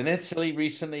 He was in Italy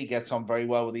recently, gets on very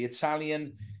well with the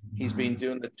Italian. He's been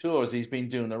doing the tours. He's been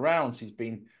doing the rounds. He's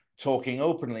been talking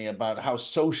openly about how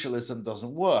socialism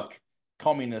doesn't work.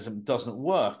 Communism doesn't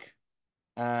work.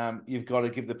 You've got to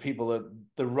give the people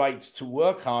the rights to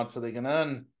work hard so they can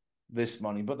earn this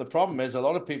money. But the problem is a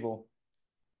lot of people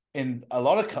in a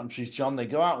lot of countries, John, they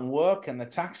go out and work and they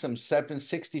tax them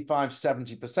 65,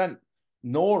 70%.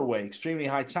 Norway, extremely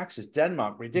high taxes.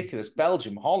 Denmark, ridiculous.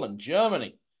 Belgium, Holland, Germany.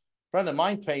 A friend of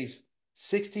mine pays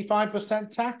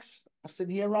 65% tax. I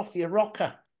said, you're off your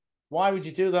rocker. Why would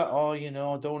you do that? Oh, I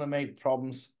don't want to make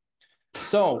problems.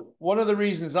 So one of the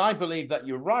reasons I believe that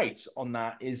you're right on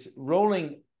that is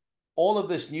rolling all of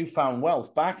this newfound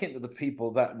wealth back into the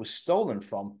people that was stolen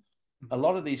from. A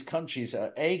lot of these countries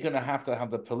are going to have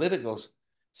the political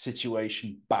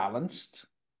situation balanced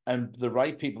and the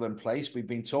right people in place. We've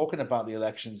been talking about the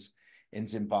elections in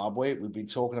Zimbabwe. We've been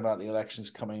talking about the elections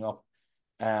coming up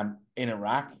in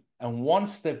Iraq. And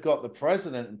once they've got the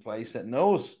president in place that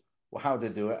knows how to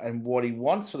do it and what he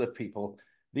wants for the people,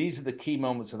 these are the key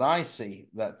moments that I see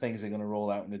that things are going to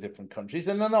roll out in the different countries.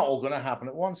 And they're not all going to happen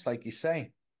at once, like you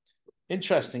say.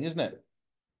 Interesting, isn't it?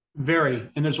 Very.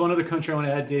 And there's one other country I want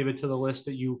to add, David, to the list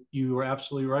that you were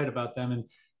absolutely right about them. And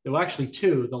there were actually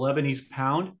two, the Lebanese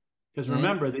pound, because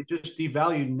remember, they just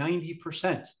devalued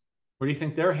 90%. Where do you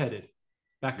think they're headed?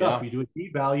 Back up. You do a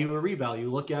devalue or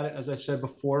revalue. Look at it, as I said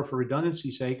before, for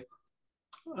redundancy's sake.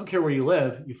 I don't care where you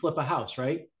live, you flip a house,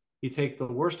 right? You take the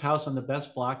worst house on the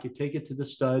best block, you take it to the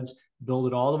studs, build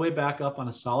it all the way back up on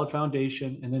a solid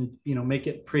foundation, and then make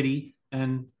it pretty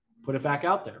and put it back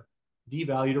out there.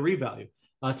 Devalue to revalue.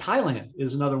 Thailand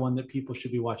is another one that people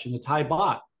should be watching. The Thai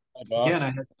baht.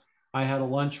 Again, I had a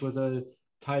lunch with a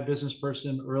Thai business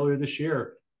person earlier this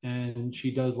year, and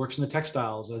she works in the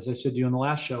textiles, as I said to you in the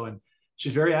last show. And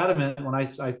she's very adamant. When I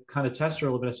kind of test her a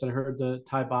little bit, I said, I heard the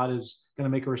Thai baht is going to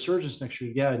make a resurgence next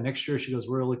year. Yeah, next year, she goes,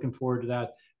 we're looking forward to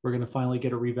that. We're going to finally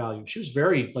get a revalue. She was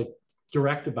very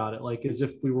direct about it, like as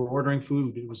if we were ordering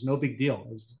food. It was no big deal.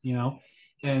 It was,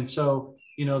 and so,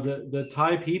 the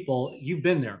Thai people, you've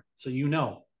been there, so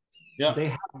they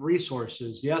have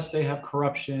resources. Yes, they have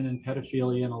corruption and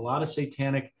pedophilia and a lot of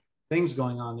satanic things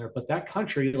going on there, but that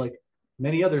country, like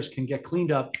many others, can get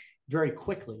cleaned up very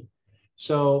quickly.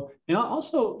 So,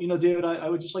 also, David, I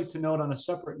would just like to note on a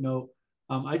separate note,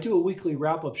 I do a weekly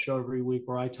wrap-up show every week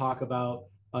where I talk about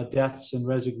deaths and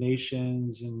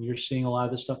resignations, and you're seeing a lot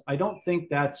of this stuff. I don't think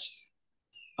that's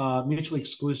mutually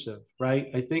exclusive, right?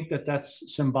 I think that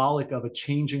that's symbolic of a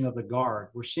changing of the guard.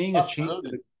 We're seeing a change of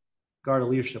the guard of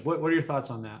leadership. What are your thoughts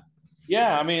on that?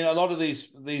 Yeah, I mean, a lot of these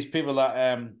people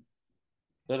that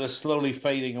are slowly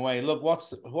fading away. Look, what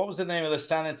was the name of the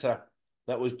senator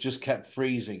that was just kept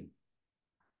freezing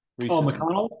recently? Oh,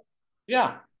 McConnell?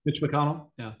 Yeah. Mitch McConnell?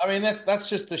 Yeah. I mean, that's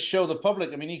just to show the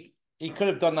public. I mean, he could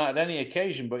have done that at any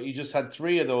occasion, but he just had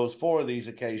 4 of these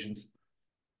occasions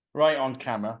right on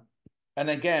camera. And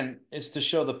again, it's to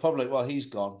show the public, well, he's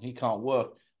gone. He can't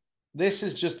work. This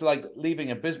is just like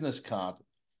leaving a business card.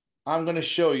 I'm going to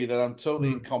show you that I'm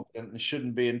totally incompetent and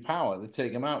shouldn't be in power. They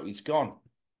take him out. He's gone.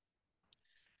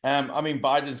 I mean,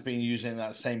 Biden's been using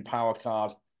that same power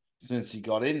card since he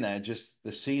got in there, just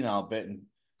the senile bit. And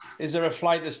is there a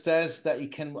flight of stairs that he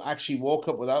can actually walk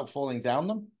up without falling down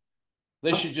them?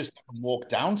 They should just walk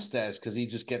downstairs because he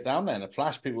just get down there in a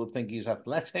flash. People would think he's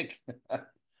athletic.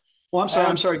 Well,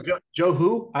 I'm sorry, Joe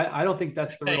who? I don't think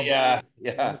that's the real. Yeah.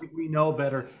 I think we know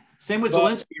better. Same with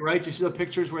Zelensky, right? Did you see the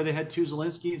pictures where they had 2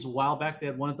 Zelenskys a while back? They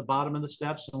had one at the bottom of the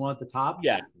steps and one at the top.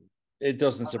 Yeah, it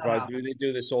doesn't surprise me. They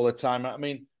do this all the time. I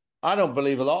mean, I don't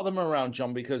believe a lot of them are around,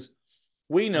 John, because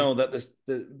we know that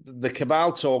the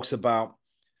cabal talks about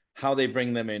how they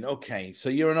bring them in. Okay, so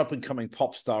you're an up-and-coming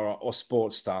pop star or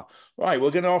sports star. Right,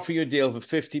 we're going to offer you a deal for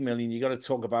 $50 million. You got to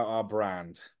talk about our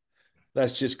brand.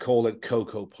 Let's just call it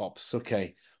Cocoa Pops.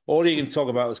 Okay. All you can talk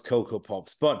about is Cocoa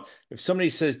Pops. But if somebody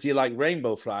says, do you like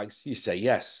rainbow flags? You say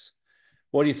yes.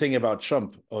 What do you think about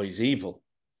Trump? Oh, he's evil.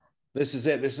 This is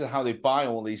it. This is how they buy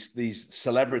all these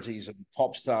celebrities and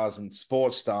pop stars and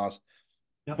sports stars.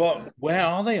 Yep. But where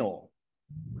are they all?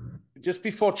 Just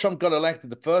before Trump got elected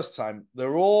the first time,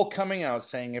 they're all coming out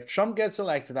saying, if Trump gets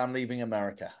elected, I'm leaving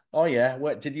America. Oh, yeah.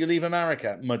 What, did you leave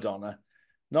America, Madonna?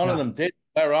 None of them did.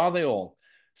 Where are they all?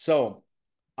 So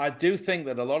I do think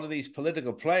that a lot of these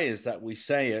political players that we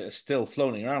say are still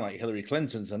floating around, like Hillary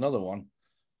Clinton's another one,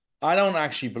 I don't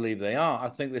actually believe they are. I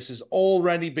think this has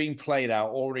already been played out,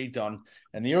 already done.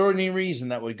 And the only reason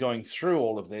that we're going through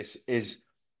all of this is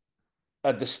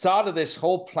at the start of this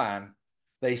whole plan,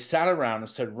 they sat around and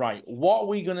said, right, what are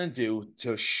we going to do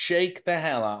to shake the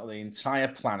hell out of the entire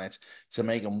planet to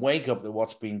make them wake up to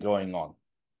what's been going on?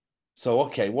 So,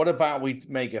 okay, what about we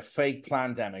make a fake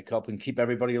pandemic up and keep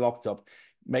everybody locked up,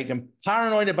 make them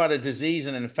paranoid about a disease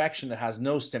and infection that has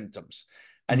no symptoms,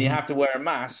 and you have to wear a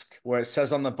mask where it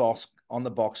says on the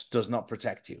box does not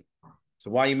protect you. So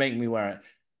why are you making me wear it?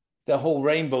 The whole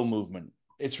rainbow movement,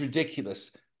 it's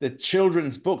ridiculous. The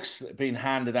children's books being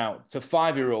handed out to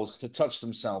 5-year-olds to touch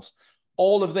themselves.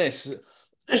 All of this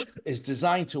is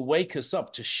designed to wake us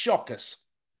up, to shock us,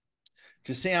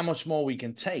 to see how much more we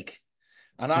can take.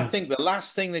 And I think the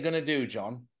last thing they're going to do,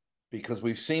 John, because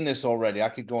we've seen this already, I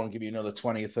could go and give you another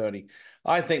 20 or 30.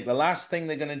 I think the last thing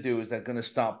they're going to do is they're going to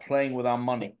start playing with our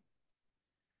money.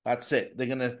 That's it.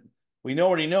 We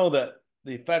already know that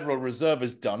the Federal Reserve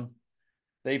is done.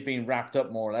 They've been wrapped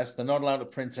up more or less. They're not allowed to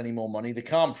print any more money. They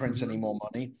can't print any more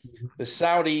money. The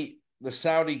Saudi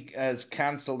has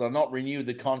canceled or not renewed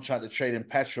the contract to trade in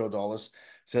petrodollars.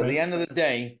 So at the end of the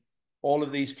day, all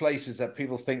of these places that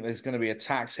people think there's going to be a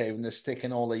tax haven, they're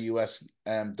sticking all the US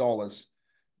dollars.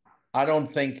 I don't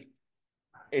think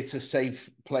it's a safe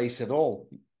place at all.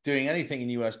 Doing anything in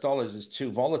US dollars is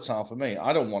too volatile for me.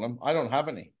 I don't want them. I don't have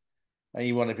any. And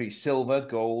you want to be silver,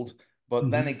 gold.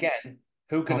 But then again,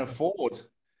 who can afford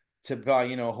to buy,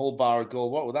 a whole bar of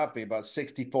gold? What would that be? About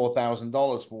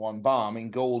 $64,000 for one bar. I mean,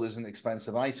 gold is an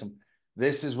expensive item.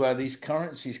 This is where these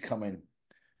currencies come in.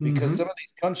 Because some of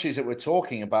these countries that we're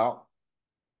talking about,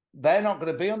 they're not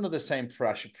going to be under the same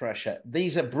pressure.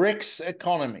 These are BRICS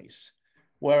economies,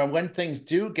 where when things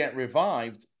do get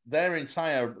revived, their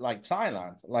entire, like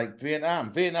Thailand, like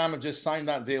Vietnam have just signed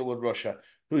that deal with Russia,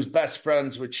 who's best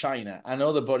friends with China, and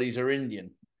other buddies are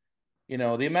Indian.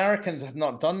 The Americans have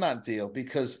not done that deal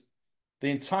because the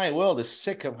entire world is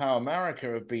sick of how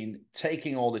America have been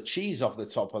taking all the cheese off the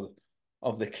top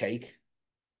of the cake,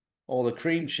 all the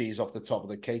cream cheese off the top of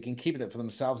the cake, and keeping it for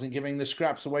themselves and giving the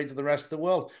scraps away to the rest of the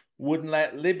world. Wouldn't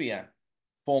let Libya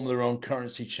form their own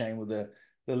currency chain with the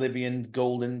Libyan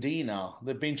golden dinar.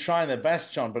 They've been trying their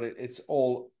best, John, but it's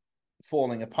all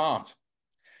falling apart.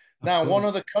 Now, one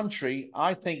other country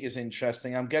I think is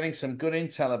interesting, I'm getting some good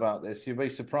intel about this, you'll be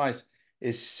surprised,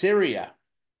 is Syria.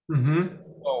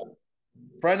 Well,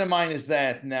 a friend of mine is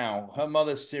there now. Her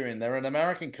mother's Syrian. They're an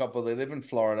American couple. They live in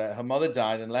Florida. Her mother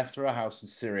died and left her a house in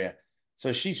Syria.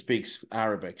 So she speaks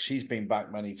Arabic. She's been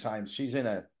back many times. She's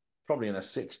probably in her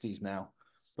 60s now.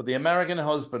 But the American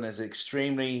husband is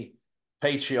extremely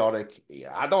patriotic.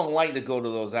 I don't like to go to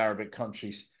those Arabic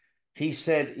countries. He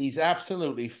said he's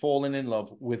absolutely fallen in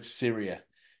love with Syria.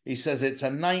 He says it's a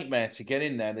nightmare to get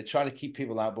in there. They try to keep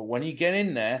people out. But when you get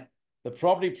in there, the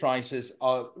property prices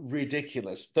are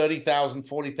ridiculous. $30,000,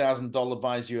 $40,000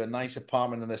 buys you a nice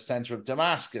apartment in the center of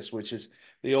Damascus, which is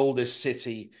the oldest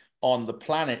city on the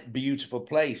planet. Beautiful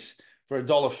place. For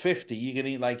 $1.50, you can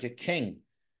eat like a king.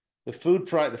 The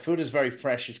food is very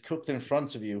fresh. It's cooked in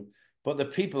front of you. But the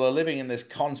people are living in this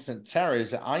constant terror.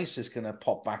 Is that ISIS going to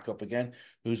pop back up again?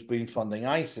 Who's been funding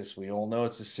ISIS? We all know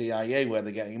it's the CIA, where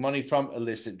they're getting money from,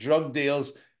 illicit drug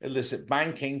deals, illicit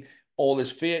banking, all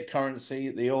this fiat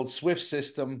currency, the old SWIFT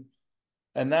system.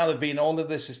 And now all of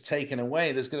this is taken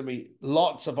away. There's going to be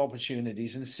lots of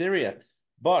opportunities in Syria.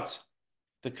 But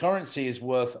the currency is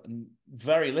worth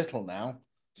very little now.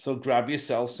 So grab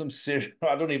yourself some Syrian,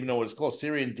 I don't even know what it's called,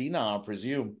 Syrian dinar, I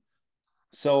presume.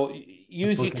 So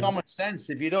use your common sense.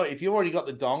 If you already got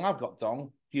the dong, I've got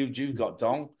dong. You've got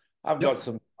dong. I've got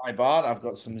some Thai baht. I've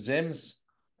got some zims.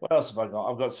 What else have I got?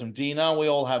 I've got some dinar. We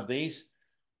all have these.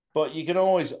 But you can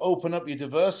always open up your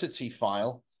diversity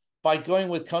file by going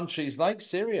with countries like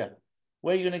Syria.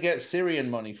 Where are you going to get Syrian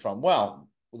money from? Well,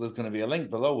 there's going to be a link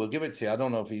below. We'll give it to you. I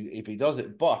don't know if he does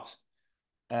it, but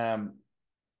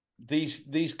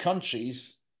these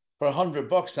countries, for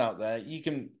 $100 out there, you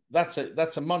can that's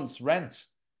a month's rent,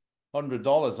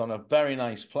 $100 on a very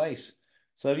nice place.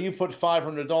 So if you put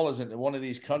 $500 into one of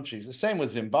these countries, the same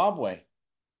with Zimbabwe,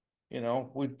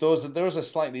 with those are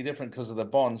slightly different because of the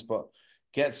bonds, but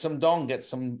get some dong, get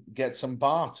some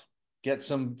baht, get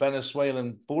some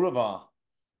Venezuelan bolivar.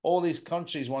 All these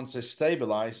countries, once they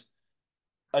stabilize,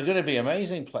 are going to be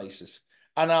amazing places.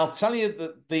 And I'll tell you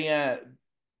that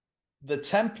the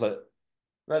template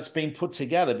that's been put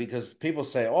together, because people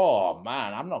say, "Oh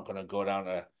man, I'm not going to go down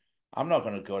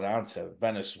to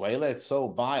Venezuela. It's so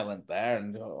violent there,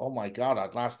 and oh my God,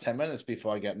 I'd last 10 minutes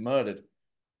before I get murdered."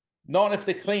 Not if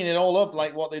they clean it all up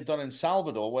like what they've done in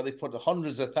Salvador, where they put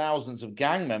hundreds of thousands of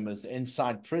gang members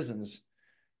inside prisons,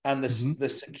 and the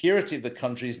security of the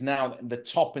country is now the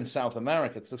top in South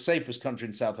America. It's the safest country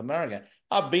in South America.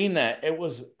 I've been there. It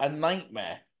was a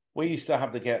nightmare. We used to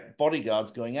have to get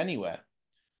bodyguards going anywhere.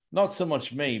 Not so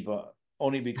much me, but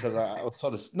only because I was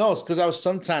it's because I was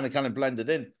sometimes kind of blended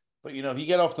in. But if you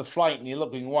get off the flight and you're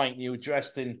looking white and you're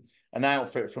dressed in an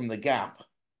outfit from the Gap,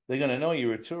 they're going to know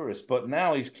you're a tourist. But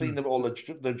now he's cleaned up all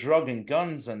the drug and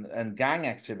guns and gang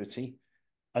activity.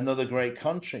 Another great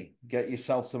country. Get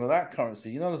yourself some of that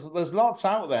currency. There's lots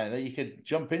out there that you could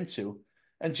jump into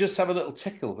and just have a little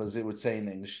tickle, as they would say in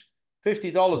English.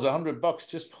 $50, $100,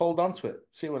 just hold on to it.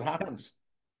 See what happens.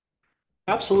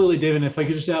 Absolutely, David. If I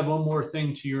could just add one more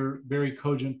thing to your very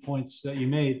cogent points that you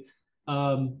made.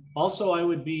 Also, I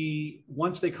would be,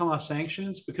 once they come off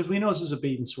sanctions, because we know this is a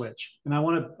bait and switch, and I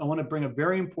want to bring a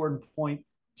very important point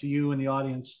to you and the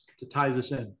audience to tie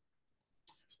this in.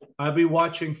 I'll be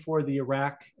watching for the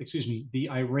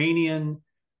Iranian,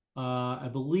 I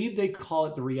believe they call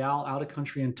it the Rial out of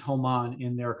country and Toman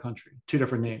in their country, two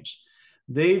different names.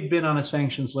 They've been on a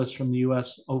sanctions list from the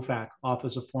U.S. OFAC,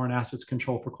 Office of Foreign Assets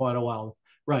Control, for quite a while,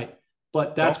 right?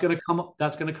 But that's going to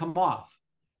come off.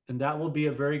 and that will be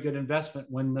a very good investment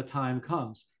when the time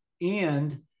comes.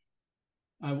 And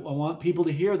I want people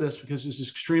to hear this because this is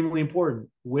extremely important.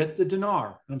 With the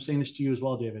dinar, and I'm saying this to you as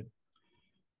well, David,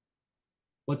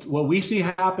 what we see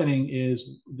happening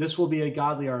is this will be a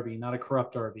godly RV, not a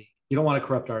corrupt RV. You don't want a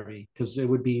corrupt RV because it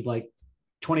would be like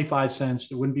 25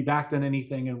 cents. It wouldn't be backed on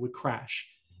anything and it would crash.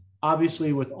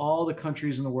 Obviously, with all the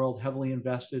countries in the world heavily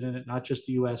invested in it, not just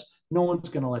the US, no one's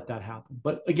going to let that happen.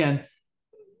 But again,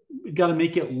 we've got to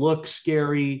make it look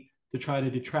scary to try to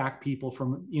detract people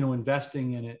from,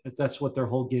 investing in it. That's what their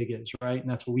whole gig is, right? And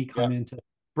that's where we come in to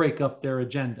break up their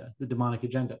agenda, the demonic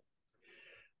agenda.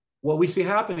 What we see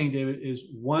happening, David, is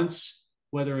once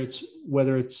whether it's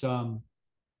the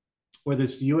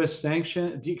U.S.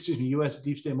 U.S. deep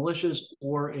state militias,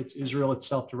 or it's Israel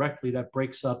itself directly that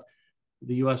breaks up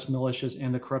the U.S. militias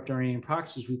and the corrupt Iranian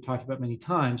proxies we've talked about many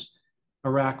times,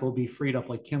 Iraq will be freed up.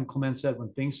 Like Kim Clement said,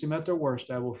 when things seem at their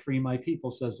worst, I will free my people,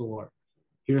 says the Lord.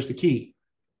 Here's the key.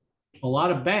 A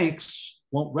lot of banks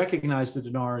won't recognize the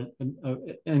dinar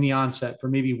in the onset for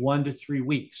maybe 1 to 3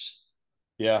 weeks.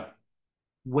 Yeah.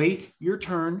 Wait your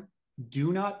turn.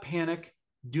 Do not panic.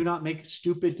 Do not make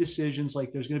stupid decisions.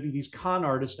 Like there's going to be these con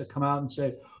artists that come out and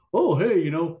say, oh,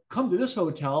 hey, come to this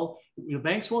hotel. The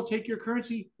banks won't take your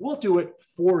currency. We'll do it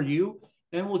for you.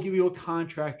 And we'll give you a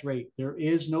contract rate. There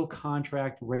is no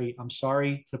contract rate. I'm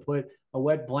sorry to put a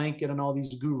wet blanket on all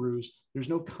these gurus. There's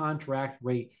no contract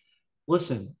rate.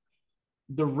 Listen,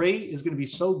 the rate is going to be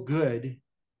so good,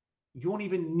 you won't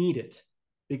even need it,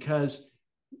 because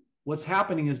what's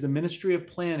happening is the Ministry of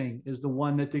Planning is the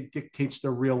one that dictates the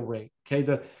real rate.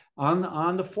 Okay,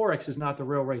 on the Forex is not the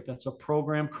real rate. That's a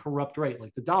program corrupt rate.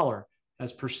 Like the dollar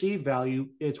has perceived value,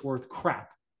 it's worth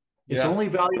crap. It's only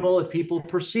valuable if people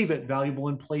perceive it valuable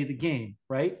and play the game,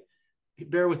 right?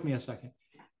 Bear with me a second.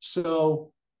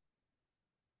 So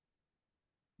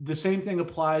the same thing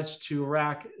applies to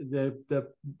Iraq.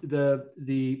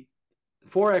 The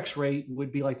Forex rate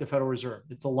would be like the Federal Reserve.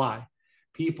 It's a lie.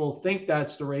 People think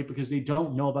that's the rate because they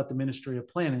don't know about the Ministry of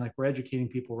Planning, like we're educating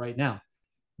people right now.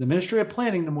 The Ministry of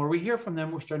Planning, the more we hear from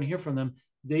them, we're starting to hear from them,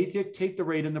 they dictate the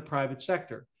rate in the private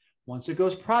sector. Once it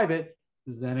goes private,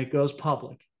 then it goes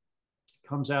public. It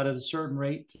comes out at a certain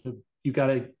rate. You got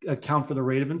to account for the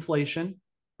rate of inflation,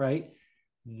 right?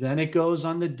 Then it goes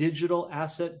on the digital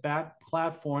asset-backed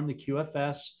platform, the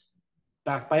QFS,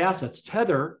 backed by assets.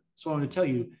 Tether, so I want to tell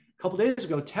you, a couple of days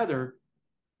ago, Tether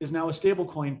is now a stable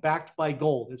coin backed by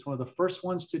gold. It's one of the first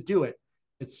ones to do it.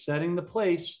 It's setting the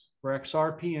place for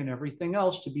XRP and everything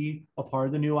else to be a part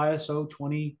of the new ISO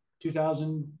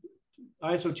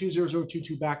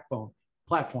 20022 backbone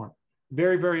platform.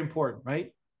 Very, very important,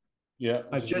 right? Yeah.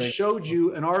 I just showed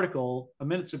you an article a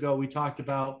minute ago. We talked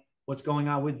about what's going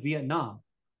on with Vietnam.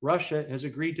 Russia has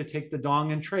agreed to take the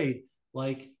dong and trade,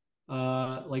 like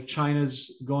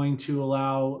China's going to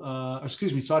allow,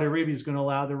 Saudi Arabia is going to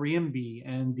allow the renminbi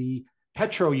and the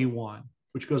petro yuan,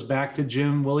 which goes back to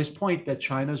Jim Willie's point that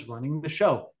China's running the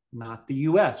show, not the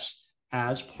US,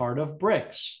 as part of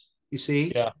BRICS. You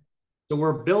see? Yeah. So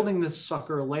we're building this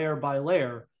sucker layer by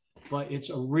layer, but it's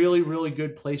a really, really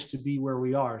good place to be where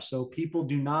we are. So people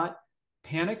do not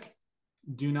panic.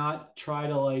 Do not try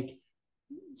to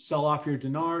sell off your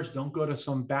dinars. Don't go to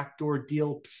some backdoor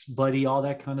deal, buddy, all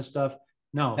that kind of stuff.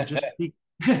 No, just be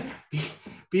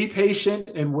patient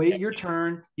and wait your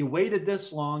turn. You waited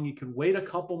this long. You could wait a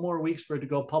couple more weeks for it to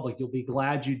go public. You'll be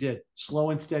glad you did. Slow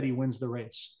and steady wins the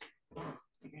race.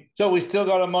 So we still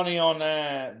got our money on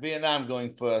Vietnam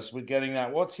going first. We're getting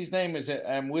that. What's his name? Is it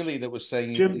Willie that was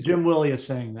saying? Jim Willie is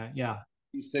saying that. Yeah.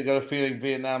 You still got a feeling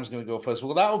Vietnam's going to go first.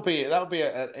 Well, that would be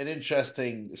an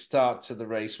interesting start to the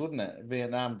race, wouldn't it?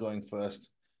 Vietnam going first.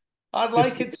 I'd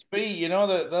like it to be,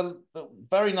 the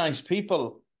very nice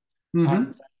people,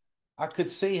 and I could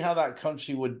see how that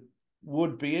country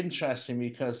would be interesting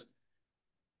because,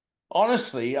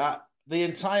 honestly, the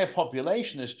entire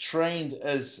population is trained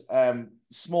as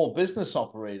small business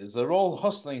operators. They're all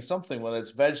hustling something, whether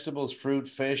it's vegetables, fruit,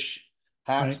 fish,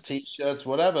 hats, right, T-shirts,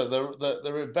 whatever.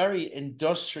 They're a very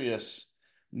industrious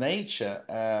nature,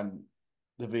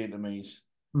 the Vietnamese,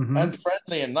 and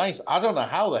friendly and nice. I don't know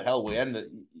how the hell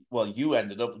you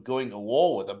ended up going to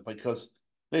war with them because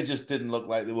they just didn't look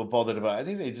like they were bothered about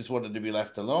anything. They just wanted to be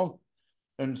left alone.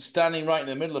 And standing right in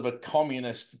the middle of a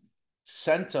communist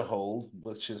center hold,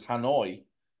 which is Hanoi,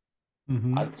 I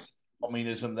didn't see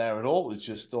communism there at all. It was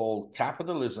just all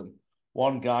capitalism.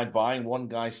 One guy buying, one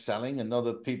guy selling, and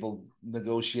other people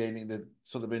negotiating to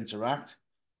sort of interact.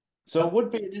 So it would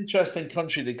be an interesting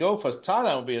country to go first.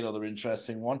 Thailand would be another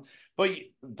interesting one. But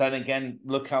then again,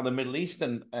 look how the Middle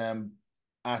Eastern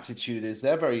attitude is.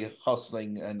 They're very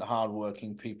hustling and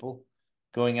hardworking people.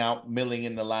 going out, milling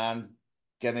in the land,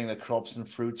 getting the crops and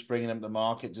fruits, bringing them to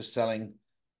market, just selling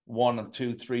one or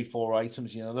two, three, four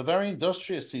items. You know, they're very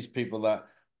industrious, these people that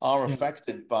are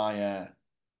affected by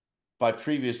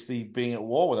previously being at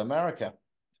war with America.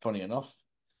 Funny enough.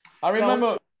 I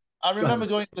remember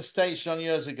going to the States, John,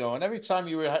 years ago, and every time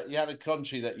you had a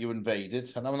country that you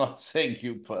invaded, and I'm not saying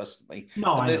you personally,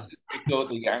 No, and I this know. is go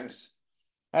the Yanks,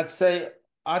 I'd say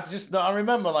I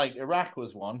remember like Iraq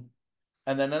was one,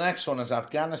 and then the next one is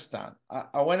Afghanistan.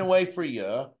 I went away for a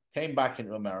year, came back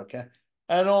into America,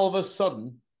 and all of a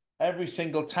sudden, every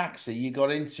single taxi you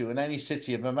got into in any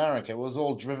city of America was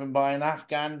all driven by an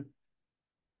Afghan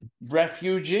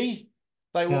refugee.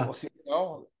 Like, Yeah. you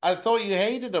know, I thought you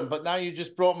hated them, but now you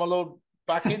just brought them a load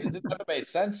back in. It never made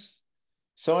sense.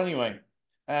 So anyway,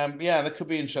 yeah, that could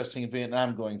be interesting in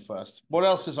Vietnam going first. What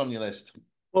else is on your list?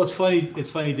 Well, it's funny. It's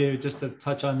funny, David, just to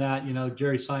touch on that. You know,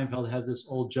 Jerry Seinfeld had this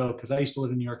old joke because I used to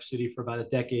live in New York City for about a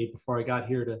decade before I got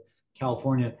here to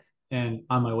California and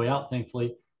on my way out,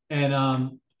 thankfully.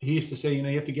 And he used to say, you know,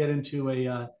 you have to get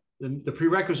into the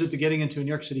prerequisite to getting into a New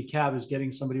York City cab is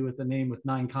getting somebody with a name with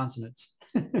 9 consonants.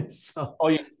 So, Oh,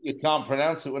 you can't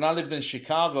pronounce it. When I lived in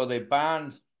Chicago, they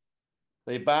banned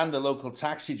the local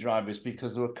taxi drivers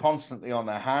because they were constantly on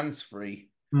their hands free.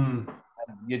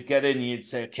 You'd get in, you'd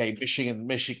say, okay,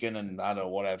 Michigan, and I don't know,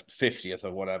 whatever, 50th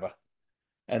or whatever.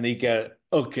 And he'd go,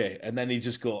 okay. And then he'd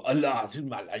just go, Allah, on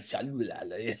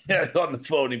the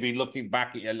phone, he'd be looking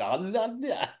back at you.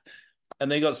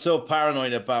 And they got so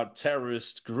paranoid about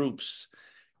terrorist groups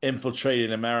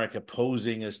infiltrating America,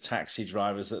 posing as taxi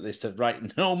drivers, that they said,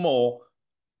 right, no more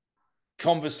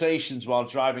conversations while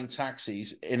driving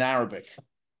taxis in Arabic.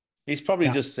 He's probably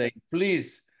yeah. just saying,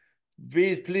 please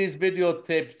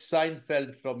videotape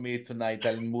Seinfeld from me tonight.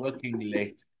 I'm working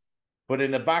late. But in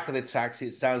the back of the taxi,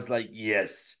 it sounds like,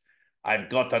 yes, I've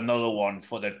got another one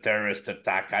for the terrorist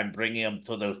attack. I'm bringing him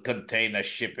to the container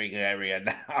shipping area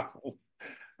now.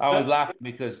 I was laughing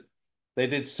because they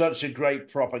did such a great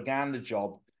propaganda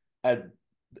job. And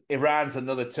Iran's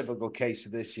another typical case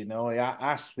of this, you know. I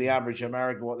ask the average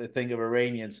American what they think of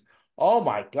Iranians. Oh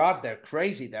my God, they're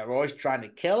crazy. They're always trying to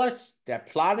kill us. They're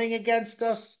plotting against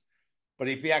us. But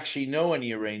if you actually know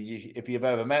any Iranians, if you've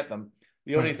ever met them,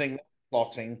 the only thing they're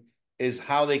plotting is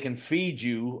how they can feed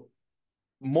you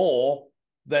more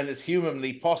than is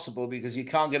humanly possible, because you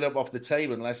can't get up off the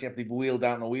table unless you have to be wheeled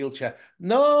out in a wheelchair.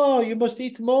 No, you must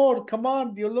eat more. Come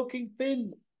on, you're looking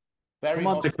thin. Very Come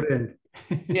on, my friend.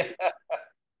 Yeah.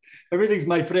 Everything's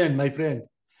my friend, my friend.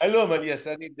 Hello, man. Yes,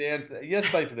 I need the answer.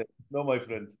 Yes, my friend. No, my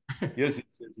friend. Yes.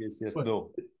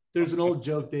 No. There's an old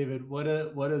joke, David. What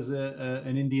does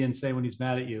an Indian say when he's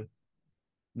mad at you?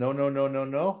 No.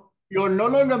 You're no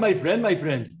longer my friend, my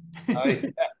friend.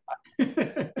 I,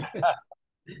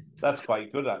 that's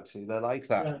quite good, actually. They like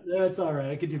that. Yeah, that's all right.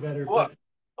 I could do better.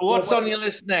 What's on your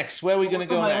list next? Where are we going to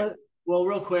go next? Well,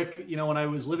 real quick, you know, when I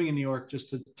was living in New York, just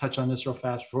to touch on this real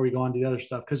fast before we go on to the other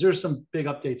stuff, because there's some big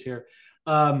updates here.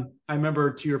 I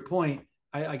remember, to your point,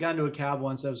 I got into a cab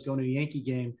once. I was going to a Yankee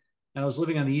game, and I was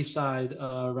living on the east side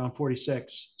around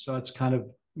 46. So it's kind of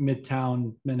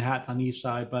midtown Manhattan on the east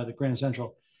side by the Grand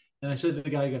Central. And I said to the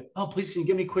guy, I go, oh, please, can you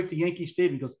get me quick to Yankee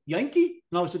Stadium? He goes, Yankee?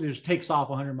 And all of a sudden, he just takes off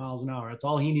 100 miles an hour. That's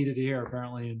all he needed to hear,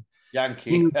 apparently. And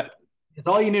Yankee. It's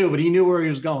all he knew, but he knew where he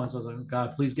was going. So I was like, oh,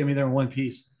 God, please get me there in one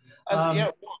piece. Yeah,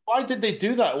 why did they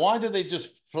do that? Why did they just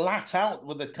flat out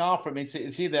with the car from it?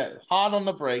 It's either hard on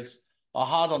the brakes or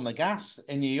hard on the gas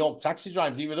in New York taxi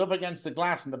drives. You were up against the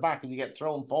glass in the back and you get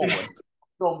thrown forward,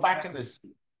 thrown back in this.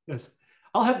 Yes.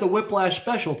 I'll have the whiplash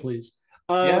special, please.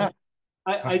 Yeah.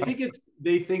 I think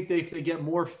they think if they get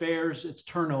more fares, it's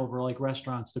turnover, like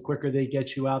restaurants. The quicker they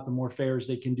get you out, the more fares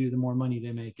they can do, the more money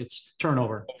they make. It's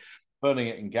turnover. Burning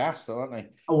it in gas, though, aren't they?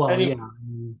 Oh, well, anyway.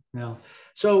 Yeah.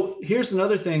 So here's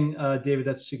another thing, David,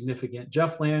 that's significant.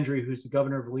 Jeff Landry, who's the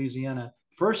governor of Louisiana,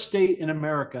 first state in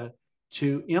America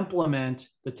to implement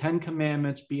the 10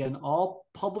 Commandments, be in all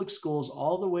public schools,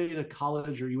 all the way to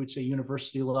college, or you would say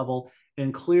university level,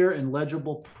 in clear and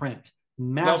legible print.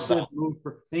 Massive move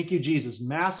thank you, Jesus.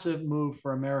 Massive move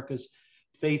for America's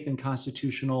faith and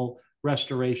constitutional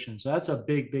restoration. So that's a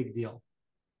big, big deal.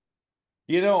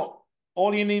 You know,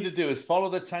 all you need to do is follow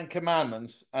the 10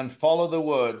 Commandments and follow the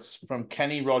words from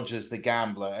Kenny Rogers, the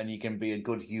gambler, and you can be a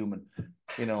good human.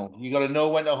 You know, you got to know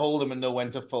when to hold them and know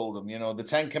when to fold them. You know, the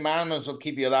 10 Commandments will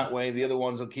keep you that way. The other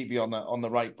ones will keep you on the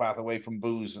right path, away from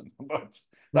booze. But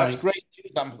that's great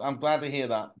news. I'm glad to hear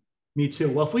that. Me too.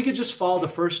 Well, if we could just follow the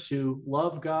first two,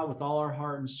 love God with all our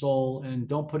heart and soul, and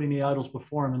don't put any idols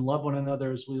before him, and love one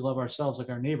another as we love ourselves, like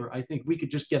our neighbor. I think we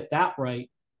could just get that right.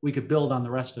 We could build on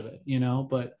the rest of it, you know,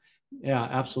 but yeah,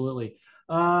 absolutely.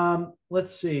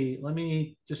 Let's see. Let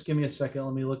me just give me a second.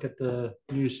 Let me look at the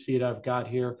news feed I've got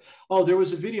here. Oh, there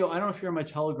was a video. I don't know if you're on my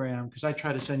Telegram because I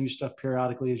try to send you stuff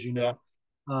periodically, as you Yeah.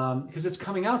 know, because it's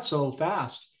coming out so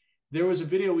fast. There was a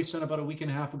video we sent about a week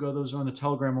and a half ago. Those on the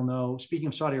Telegram will know. Speaking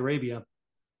of Saudi Arabia,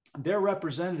 their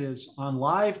representatives on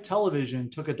live television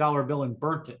took a dollar bill and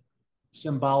burnt it,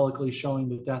 symbolically showing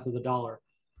the death of the dollar.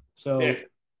 So It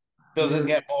doesn't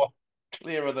get more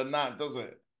clearer than that, does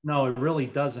it? no, it really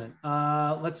doesn't.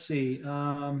 Let's see.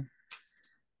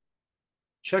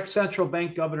 Czech Central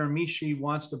Bank Governor Mishi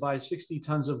wants to buy 60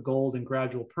 tons of gold in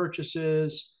gradual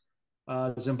purchases.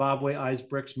 Zimbabwe eyes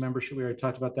BRICS membership. We already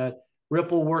talked about that.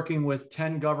 Ripple working with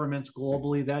 10 governments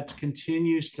globally. That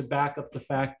continues to back up the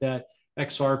fact that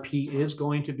XRP is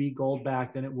going to be gold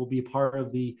backed and it will be part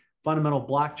of the fundamental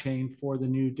blockchain for the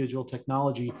new digital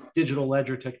technology, digital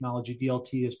ledger technology,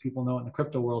 DLT, as people know it in the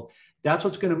crypto world. That's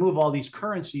what's going to move all these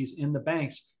currencies in the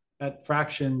banks at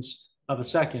fractions of a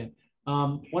second.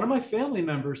 One of my family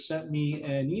members sent me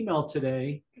an email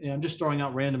today, and I'm just throwing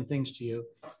out random things to you,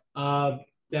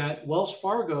 that Wells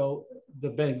Fargo, the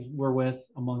bank we're with,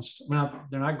 amongst,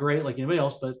 they're not great like anybody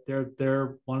else, but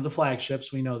they're one of the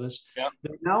flagships. We know this. Yeah.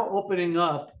 They're now opening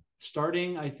up,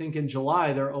 starting I think in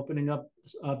July. They're opening up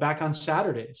back on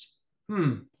Saturdays.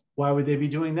 Why would they be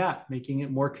doing that? Making it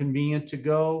more convenient to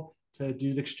go to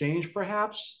do the exchange,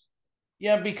 perhaps?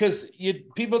 Yeah, because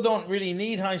people don't really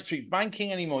need high street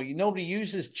banking anymore. Nobody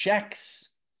uses checks.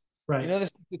 Right. This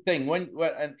is the thing.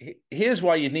 And here's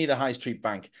why you need a high street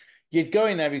bank. You're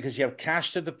going there because you have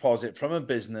cash to deposit from a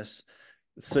business,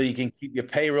 so you can keep your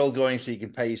payroll going, so you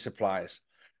can pay your suppliers.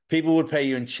 People would pay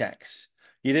you in checks.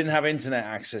 You didn't have internet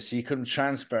access, so you couldn't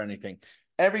transfer anything.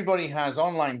 Everybody has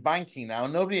online banking now.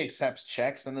 Nobody accepts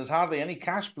checks, and there's hardly any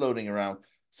cash floating around.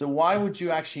 So why would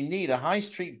you actually need a high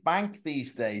street bank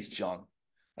these days, John?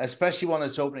 Especially one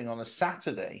that's opening on a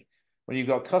Saturday, when you've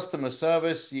got customer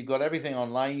service, you've got everything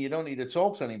online, you don't need to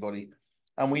talk to anybody.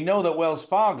 And we know that Wells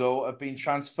Fargo have been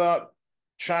transferring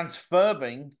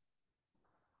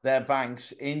their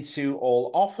banks into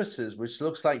all offices, which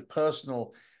looks like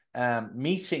personal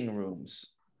meeting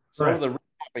rooms. So all the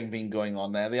rehabbing been going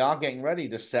on there. They are getting ready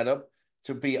to set up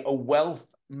to be a wealth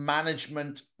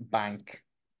management bank.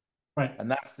 Right. And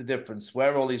that's the difference.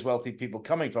 Where are all these wealthy people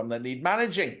coming from that need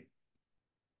managing?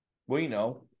 We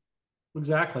know.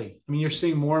 Exactly. I mean, you're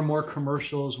seeing more and more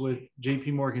commercials with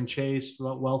JP Morgan Chase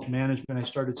about wealth management. I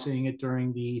started seeing it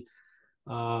during the,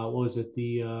 what was it?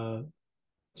 The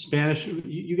Spanish,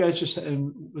 you guys just,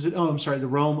 was it, oh, I'm sorry, the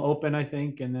Rome Open, I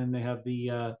think. And then they have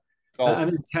the, I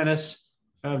mean, tennis.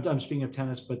 I'm speaking of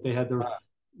tennis, but they had the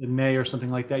May or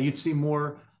something like that. You'd see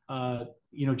more,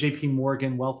 JP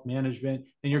Morgan wealth management,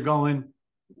 and you're going,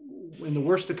 in the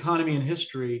worst economy in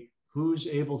history, who's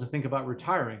able to think about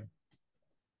retiring?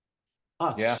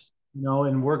 Us. Yeah.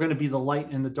 And we're going to be the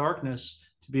light in the darkness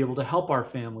to be able to help our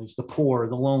families, the poor,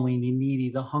 the lonely, the needy,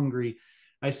 the hungry.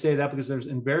 I say that because there's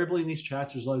invariably in these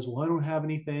chats, there's always, well, I don't have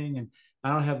anything and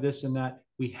I don't have this and that.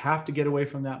 We have to get away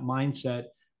from that mindset,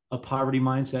 a poverty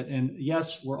mindset. And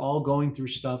yes, we're all going through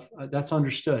stuff. That's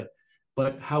understood.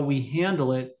 But how we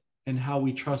handle it and how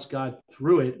we trust God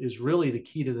through it is really the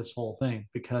key to this whole thing,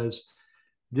 because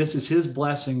this is his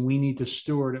blessing. We need to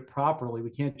steward it properly. We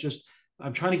can't just,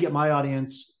 I'm trying to get my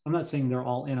audience, I'm not saying they're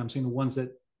all in, I'm saying the ones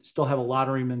that still have a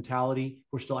lottery mentality.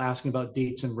 We're still asking about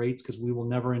dates and rates because we will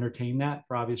never entertain that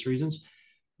for obvious reasons.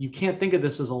 You can't think of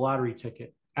this as a lottery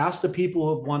ticket. Ask the people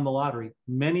who have won the lottery.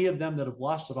 Many of them that have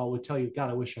lost it all would tell you,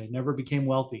 God, I wish I never became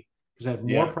wealthy because I have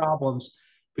more problems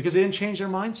because they didn't change their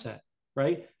mindset,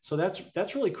 right? So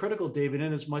that's really critical, David,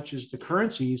 in as much as the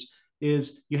currencies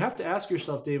is you have to ask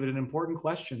yourself, David, an important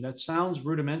question that sounds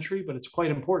rudimentary, but it's quite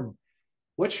important.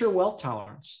 What's your wealth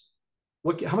tolerance?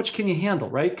 How much can you handle,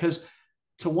 right? Because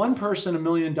to one person, $1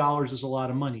 million is a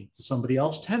lot of money. To somebody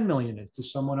else, 10 million is. To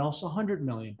someone else, 100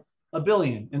 million, a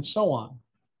billion, and so on.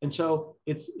 And so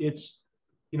it's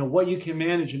what you can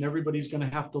manage, and everybody's going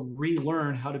to have to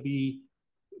relearn how to be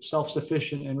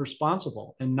self-sufficient and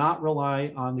responsible and not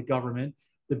rely on the government.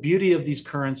 The beauty of these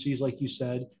currencies, like you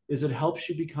said, is it helps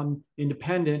you become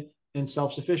independent and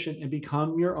self-sufficient and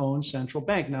become your own central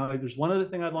bank. Now, there's one other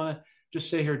thing I'd want to just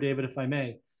say here, David, if I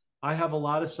may. I have a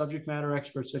lot of subject matter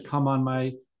experts that come on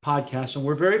my podcast, and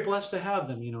we're very blessed to have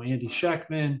them. Andy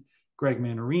Scheckman, Greg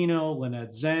Manarino,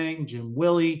 Lynette Zhang, Jim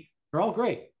Willey, they're all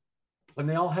great. And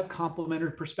they all have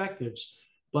complementary perspectives.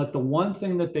 But the one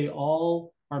thing that they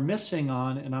all are missing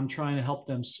on, and I'm trying to help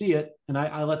them see it, and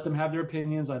I let them have their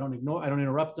opinions. I don't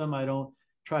interrupt them. I don't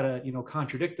try to,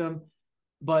 contradict them.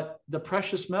 But the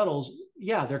precious metals,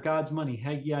 yeah, they're God's money.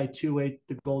 Haggai 2:8,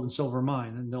 the gold and silver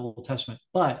mine in the Old Testament.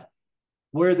 But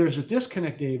Where there's a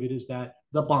disconnect, David, is that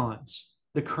the bonds,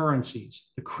 the currencies,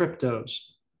 the cryptos,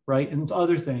 right, and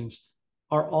other things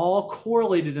are all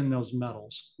correlated in those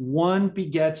metals. One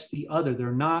begets the other.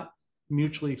 They're not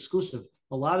mutually exclusive.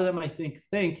 A lot of them, I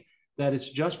think that it's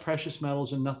just precious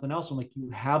metals and nothing else. And like, you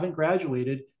haven't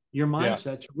graduated your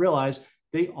mindset to realize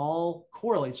they all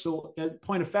correlate. So, at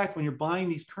point of fact, when you're buying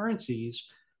these currencies,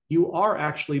 you are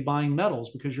actually buying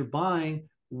metals because you're buying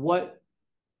what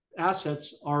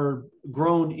assets are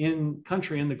grown in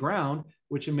country in the ground,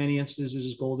 which in many instances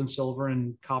is gold and silver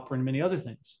and copper and many other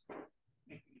things.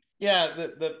 Yeah,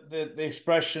 the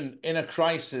expression in a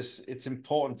crisis, it's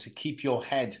important to keep your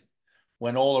head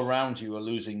when all around you are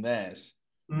losing theirs.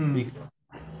 Because,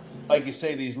 like you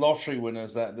say, these lottery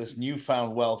winners, that this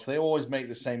newfound wealth, they always make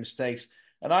the same mistakes.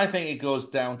 And I think it goes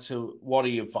down to what are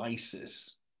your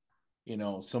vices? You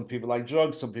know, some people like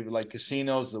drugs, some people like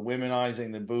casinos, the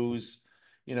womenizing, the booze.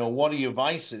 You know, what are your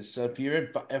vices? So if you're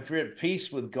at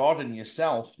peace with God and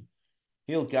yourself,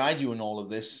 He'll guide you in all of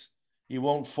this. You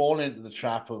won't fall into the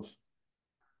trap of,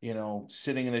 you know,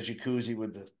 sitting in a jacuzzi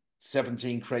with the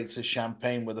 17 crates of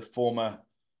champagne with the former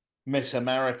Miss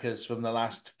Americas from the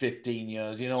last 15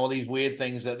 years. You know, all these weird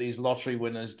things that these lottery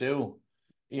winners do.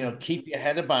 You know, keep your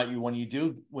head about you when you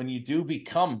do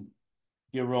become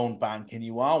your own bank and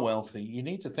you are wealthy. You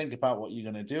need to think about what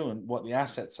you're going to do and what the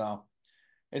assets are.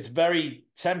 It's very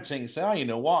tempting to say, oh, you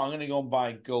know what, I'm going to go and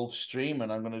buy Gulfstream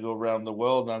and I'm going to go around the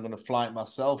world and I'm going to fly it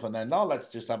myself. And then, no,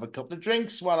 let's just have a couple of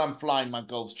drinks while I'm flying my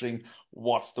Gulfstream.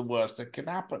 What's the worst that can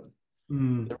happen?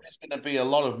 There is going to be a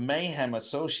lot of mayhem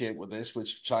associated with this,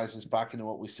 which ties us back into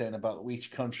what we're saying about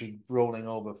each country rolling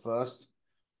over first.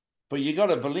 But you got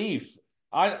to believe.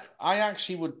 I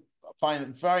actually would find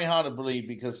it very hard to believe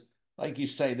because, like you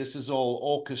say, this is all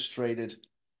orchestrated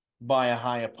by a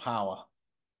higher power.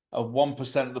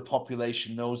 1% of the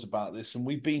population knows about this, and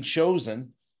we've been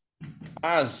chosen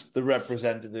as the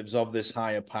representatives of this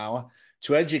higher power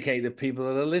to educate the people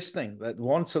that are listening, that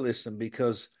want to listen,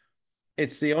 because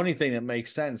it's the only thing that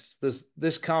makes sense.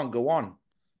 This can't go on.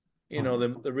 You know,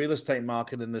 the real estate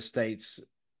market in the States,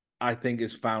 I think,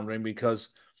 is foundering because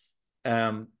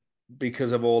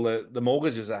of all the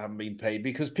mortgages that haven't been paid,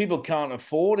 because people can't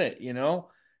afford it. You know,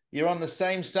 you're on the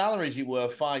same salaries you were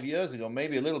 5 years ago,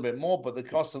 maybe a little bit more, but the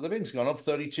cost of living's gone up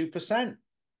 32%.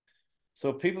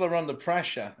 So people are under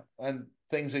pressure and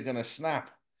things are going to snap.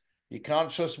 You can't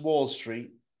trust Wall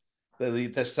Street. The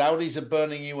Saudis are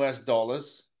burning US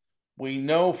dollars. We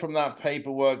know from that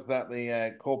paperwork that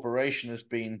the corporation has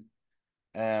been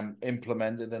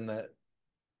implemented and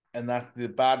that the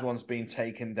bad one's been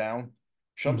taken down.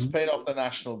 Trump's paid off the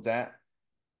national debt.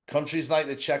 Countries like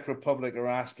the Czech Republic are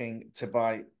asking to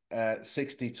buy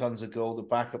 60 tons of gold to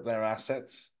back up their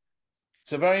assets.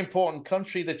 It's a very important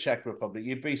country, the Czech Republic.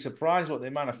 You'd be surprised what they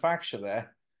manufacture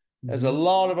there. There's a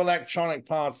lot of electronic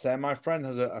parts there. My friend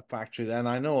has a factory there, and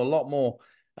I know a lot more.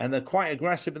 And they're quite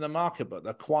aggressive in the market, but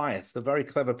they're quiet. They're very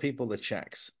clever people, the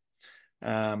Czechs.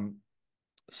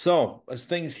 So as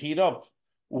things heat up,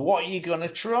 what are you going to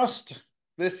trust?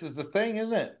 This is the thing,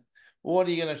 isn't it? What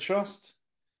are you going to trust?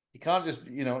 You can't just,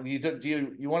 you know,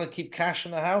 you want to keep cash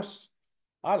in the house?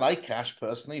 I like cash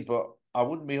personally, but I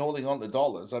wouldn't be holding on to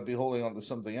dollars. I'd be holding on to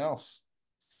something else.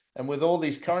 And with all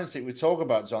these currency we talk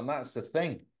about, John, that's the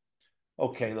thing.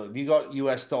 Okay, look, you got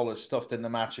US dollars stuffed in the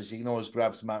mattress. You can always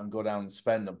grab some out and go down and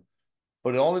spend them.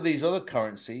 But all of these other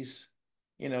currencies,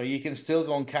 you know, you can still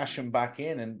go and cash them back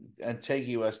in and take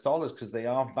US dollars because they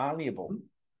are valuable.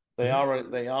 They are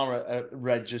a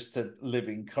registered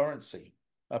living currency,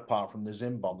 apart from the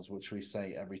Zim bombs, which we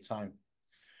say every time.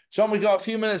 John, we got a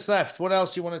few minutes left. What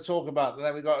else do you want to talk about?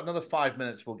 Then we got another 5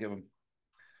 minutes. We'll give them.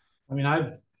 I mean,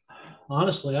 I've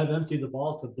emptied the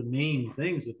vault of the main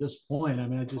things at this point. I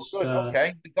mean, I just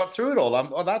okay, we got through it all.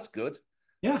 Oh, that's good.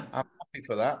 Yeah, I'm happy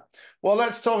for that. Well,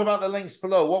 let's talk about the links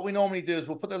below. What we normally do is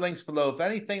we'll put the links below. If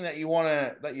anything that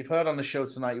you've heard on the show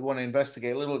tonight, you want to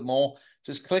investigate a little bit more,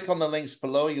 just click on the links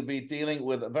below. You'll be dealing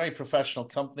with a very professional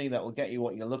company that will get you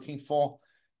what you're looking for.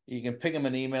 You can ping them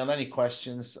an email, any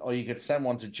questions, or you could send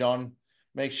one to John.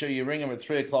 Make sure you ring him at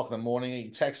 3 o'clock in the morning. You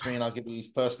can text me and I'll give you his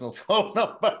personal phone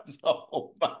number.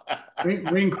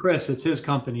 ring Chris. It's his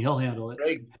company. He'll handle it.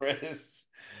 Ring Chris.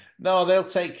 No, they'll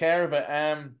take care of it.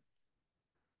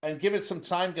 And give it some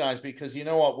time, guys, because you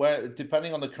know what?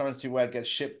 Depending on the currency where it gets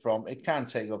shipped from, it can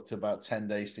take up to about 10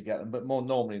 days to get them. But more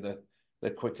normally,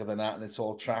 they're quicker than that, and it's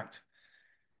all tracked.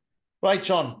 Right,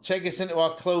 John, take us into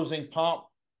our closing part.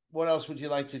 What else would you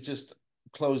like to just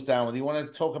close down with? You want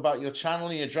to talk about your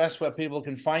channel, your address, where people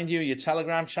can find you, your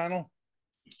Telegram channel?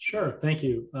 Sure. Thank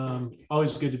you.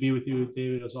 Always good to be with you,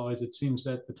 David, as always. It seems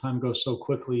that the time goes so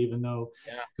quickly, even though,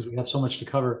 Yeah. because we have so much to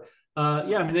cover.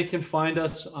 Yeah, I mean, they can find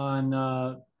us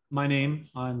on my name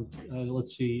on,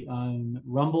 let's see, on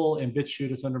Rumble and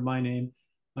BitChute. It's under my name.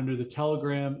 Under the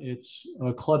Telegram, it's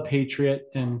Club Patriot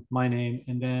and my name.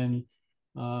 And then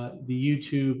the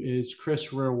YouTube is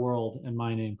Chris Real World and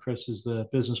my name. Chris is the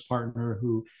business partner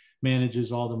who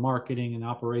manages all the marketing and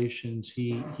operations.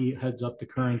 He heads up the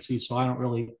currency, so I don't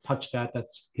really touch that.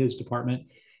 That's his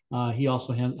department. He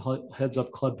also heads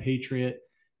up Club Patriot,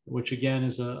 which again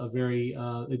is a very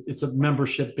it's a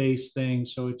membership based thing.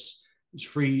 So it's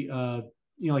free.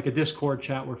 Like a Discord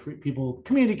chat where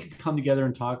community can come together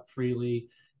and talk freely,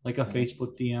 like a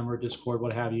Facebook DM or Discord,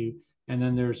 what have you. And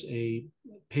then there's a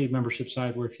paid membership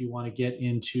side where if you want to get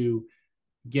into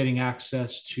getting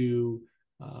access to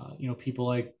people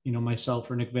like myself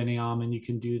or Nick Veniam, and you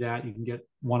can do that. You can get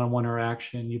one-on-one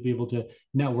interaction. You'll be able to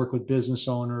network with business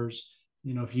owners.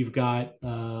 If you've got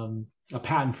a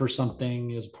patent for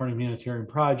something as part of a humanitarian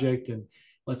project, and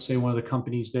let's say one of the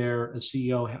companies there, a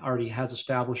CEO already has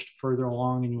established further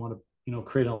along, and you want to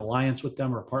create an alliance with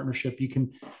them or a partnership,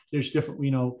 there's different,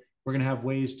 we're going to have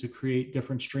ways to create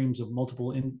different streams of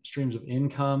streams of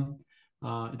income.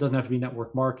 It doesn't have to be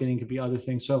network marketing, it could be other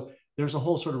things. So there's a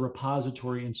whole sort of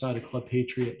repository inside of Club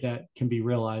Patriot that can be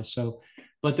realized. So,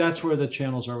 but that's where the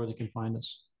channels are where they can find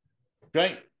us.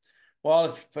 Great. Well,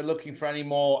 if you're looking for any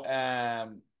more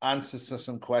answers to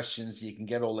some questions, you can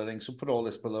get all the links. We'll put all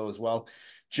this below as well.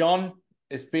 Jon,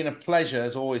 it's been a pleasure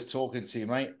as always talking to you,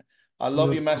 mate. I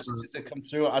love your messages that come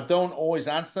through. I don't always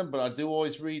answer them, but I do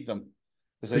always read them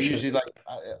because I usually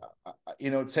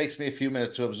it takes me a few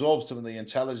minutes to absorb some of the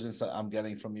intelligence that I'm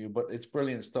getting from you, but it's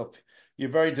brilliant stuff. You're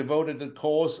very devoted to the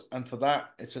cause, and for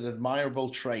that, it's an admirable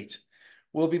trait.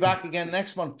 We'll be back again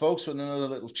next month, folks, with another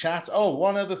little chat. Oh,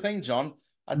 one other thing, Jon.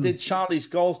 I did Charlie's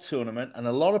golf tournament, and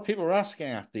a lot of people were asking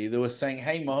after you. They were saying,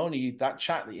 hey, Mahoney, that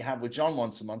chat that you have with Jon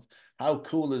once a month, how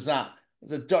cool is that?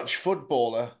 The Dutch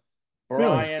footballer,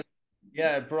 Brian. Really?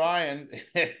 Yeah, Brian.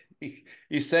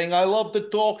 He's saying, I love the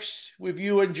talks with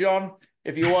you and Jon.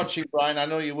 If you're watching, Brian, I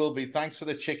know you will be. Thanks for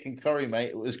the chicken curry, mate.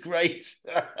 It was great.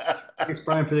 Thanks,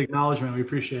 Brian, for the acknowledgement. We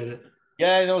appreciate it.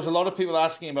 Yeah, there was a lot of people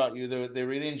asking about you. They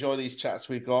really enjoy these chats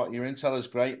we've got. Your intel is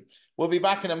great. We'll be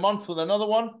back in a month with another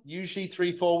one, usually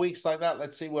 3-4 weeks like that.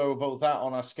 Let's see where we're both at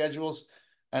on our schedules.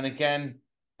 And again,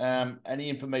 any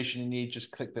information you need,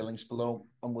 just click the links below,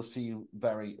 and we'll see you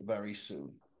very, very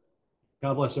soon.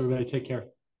 God bless everybody. Take care.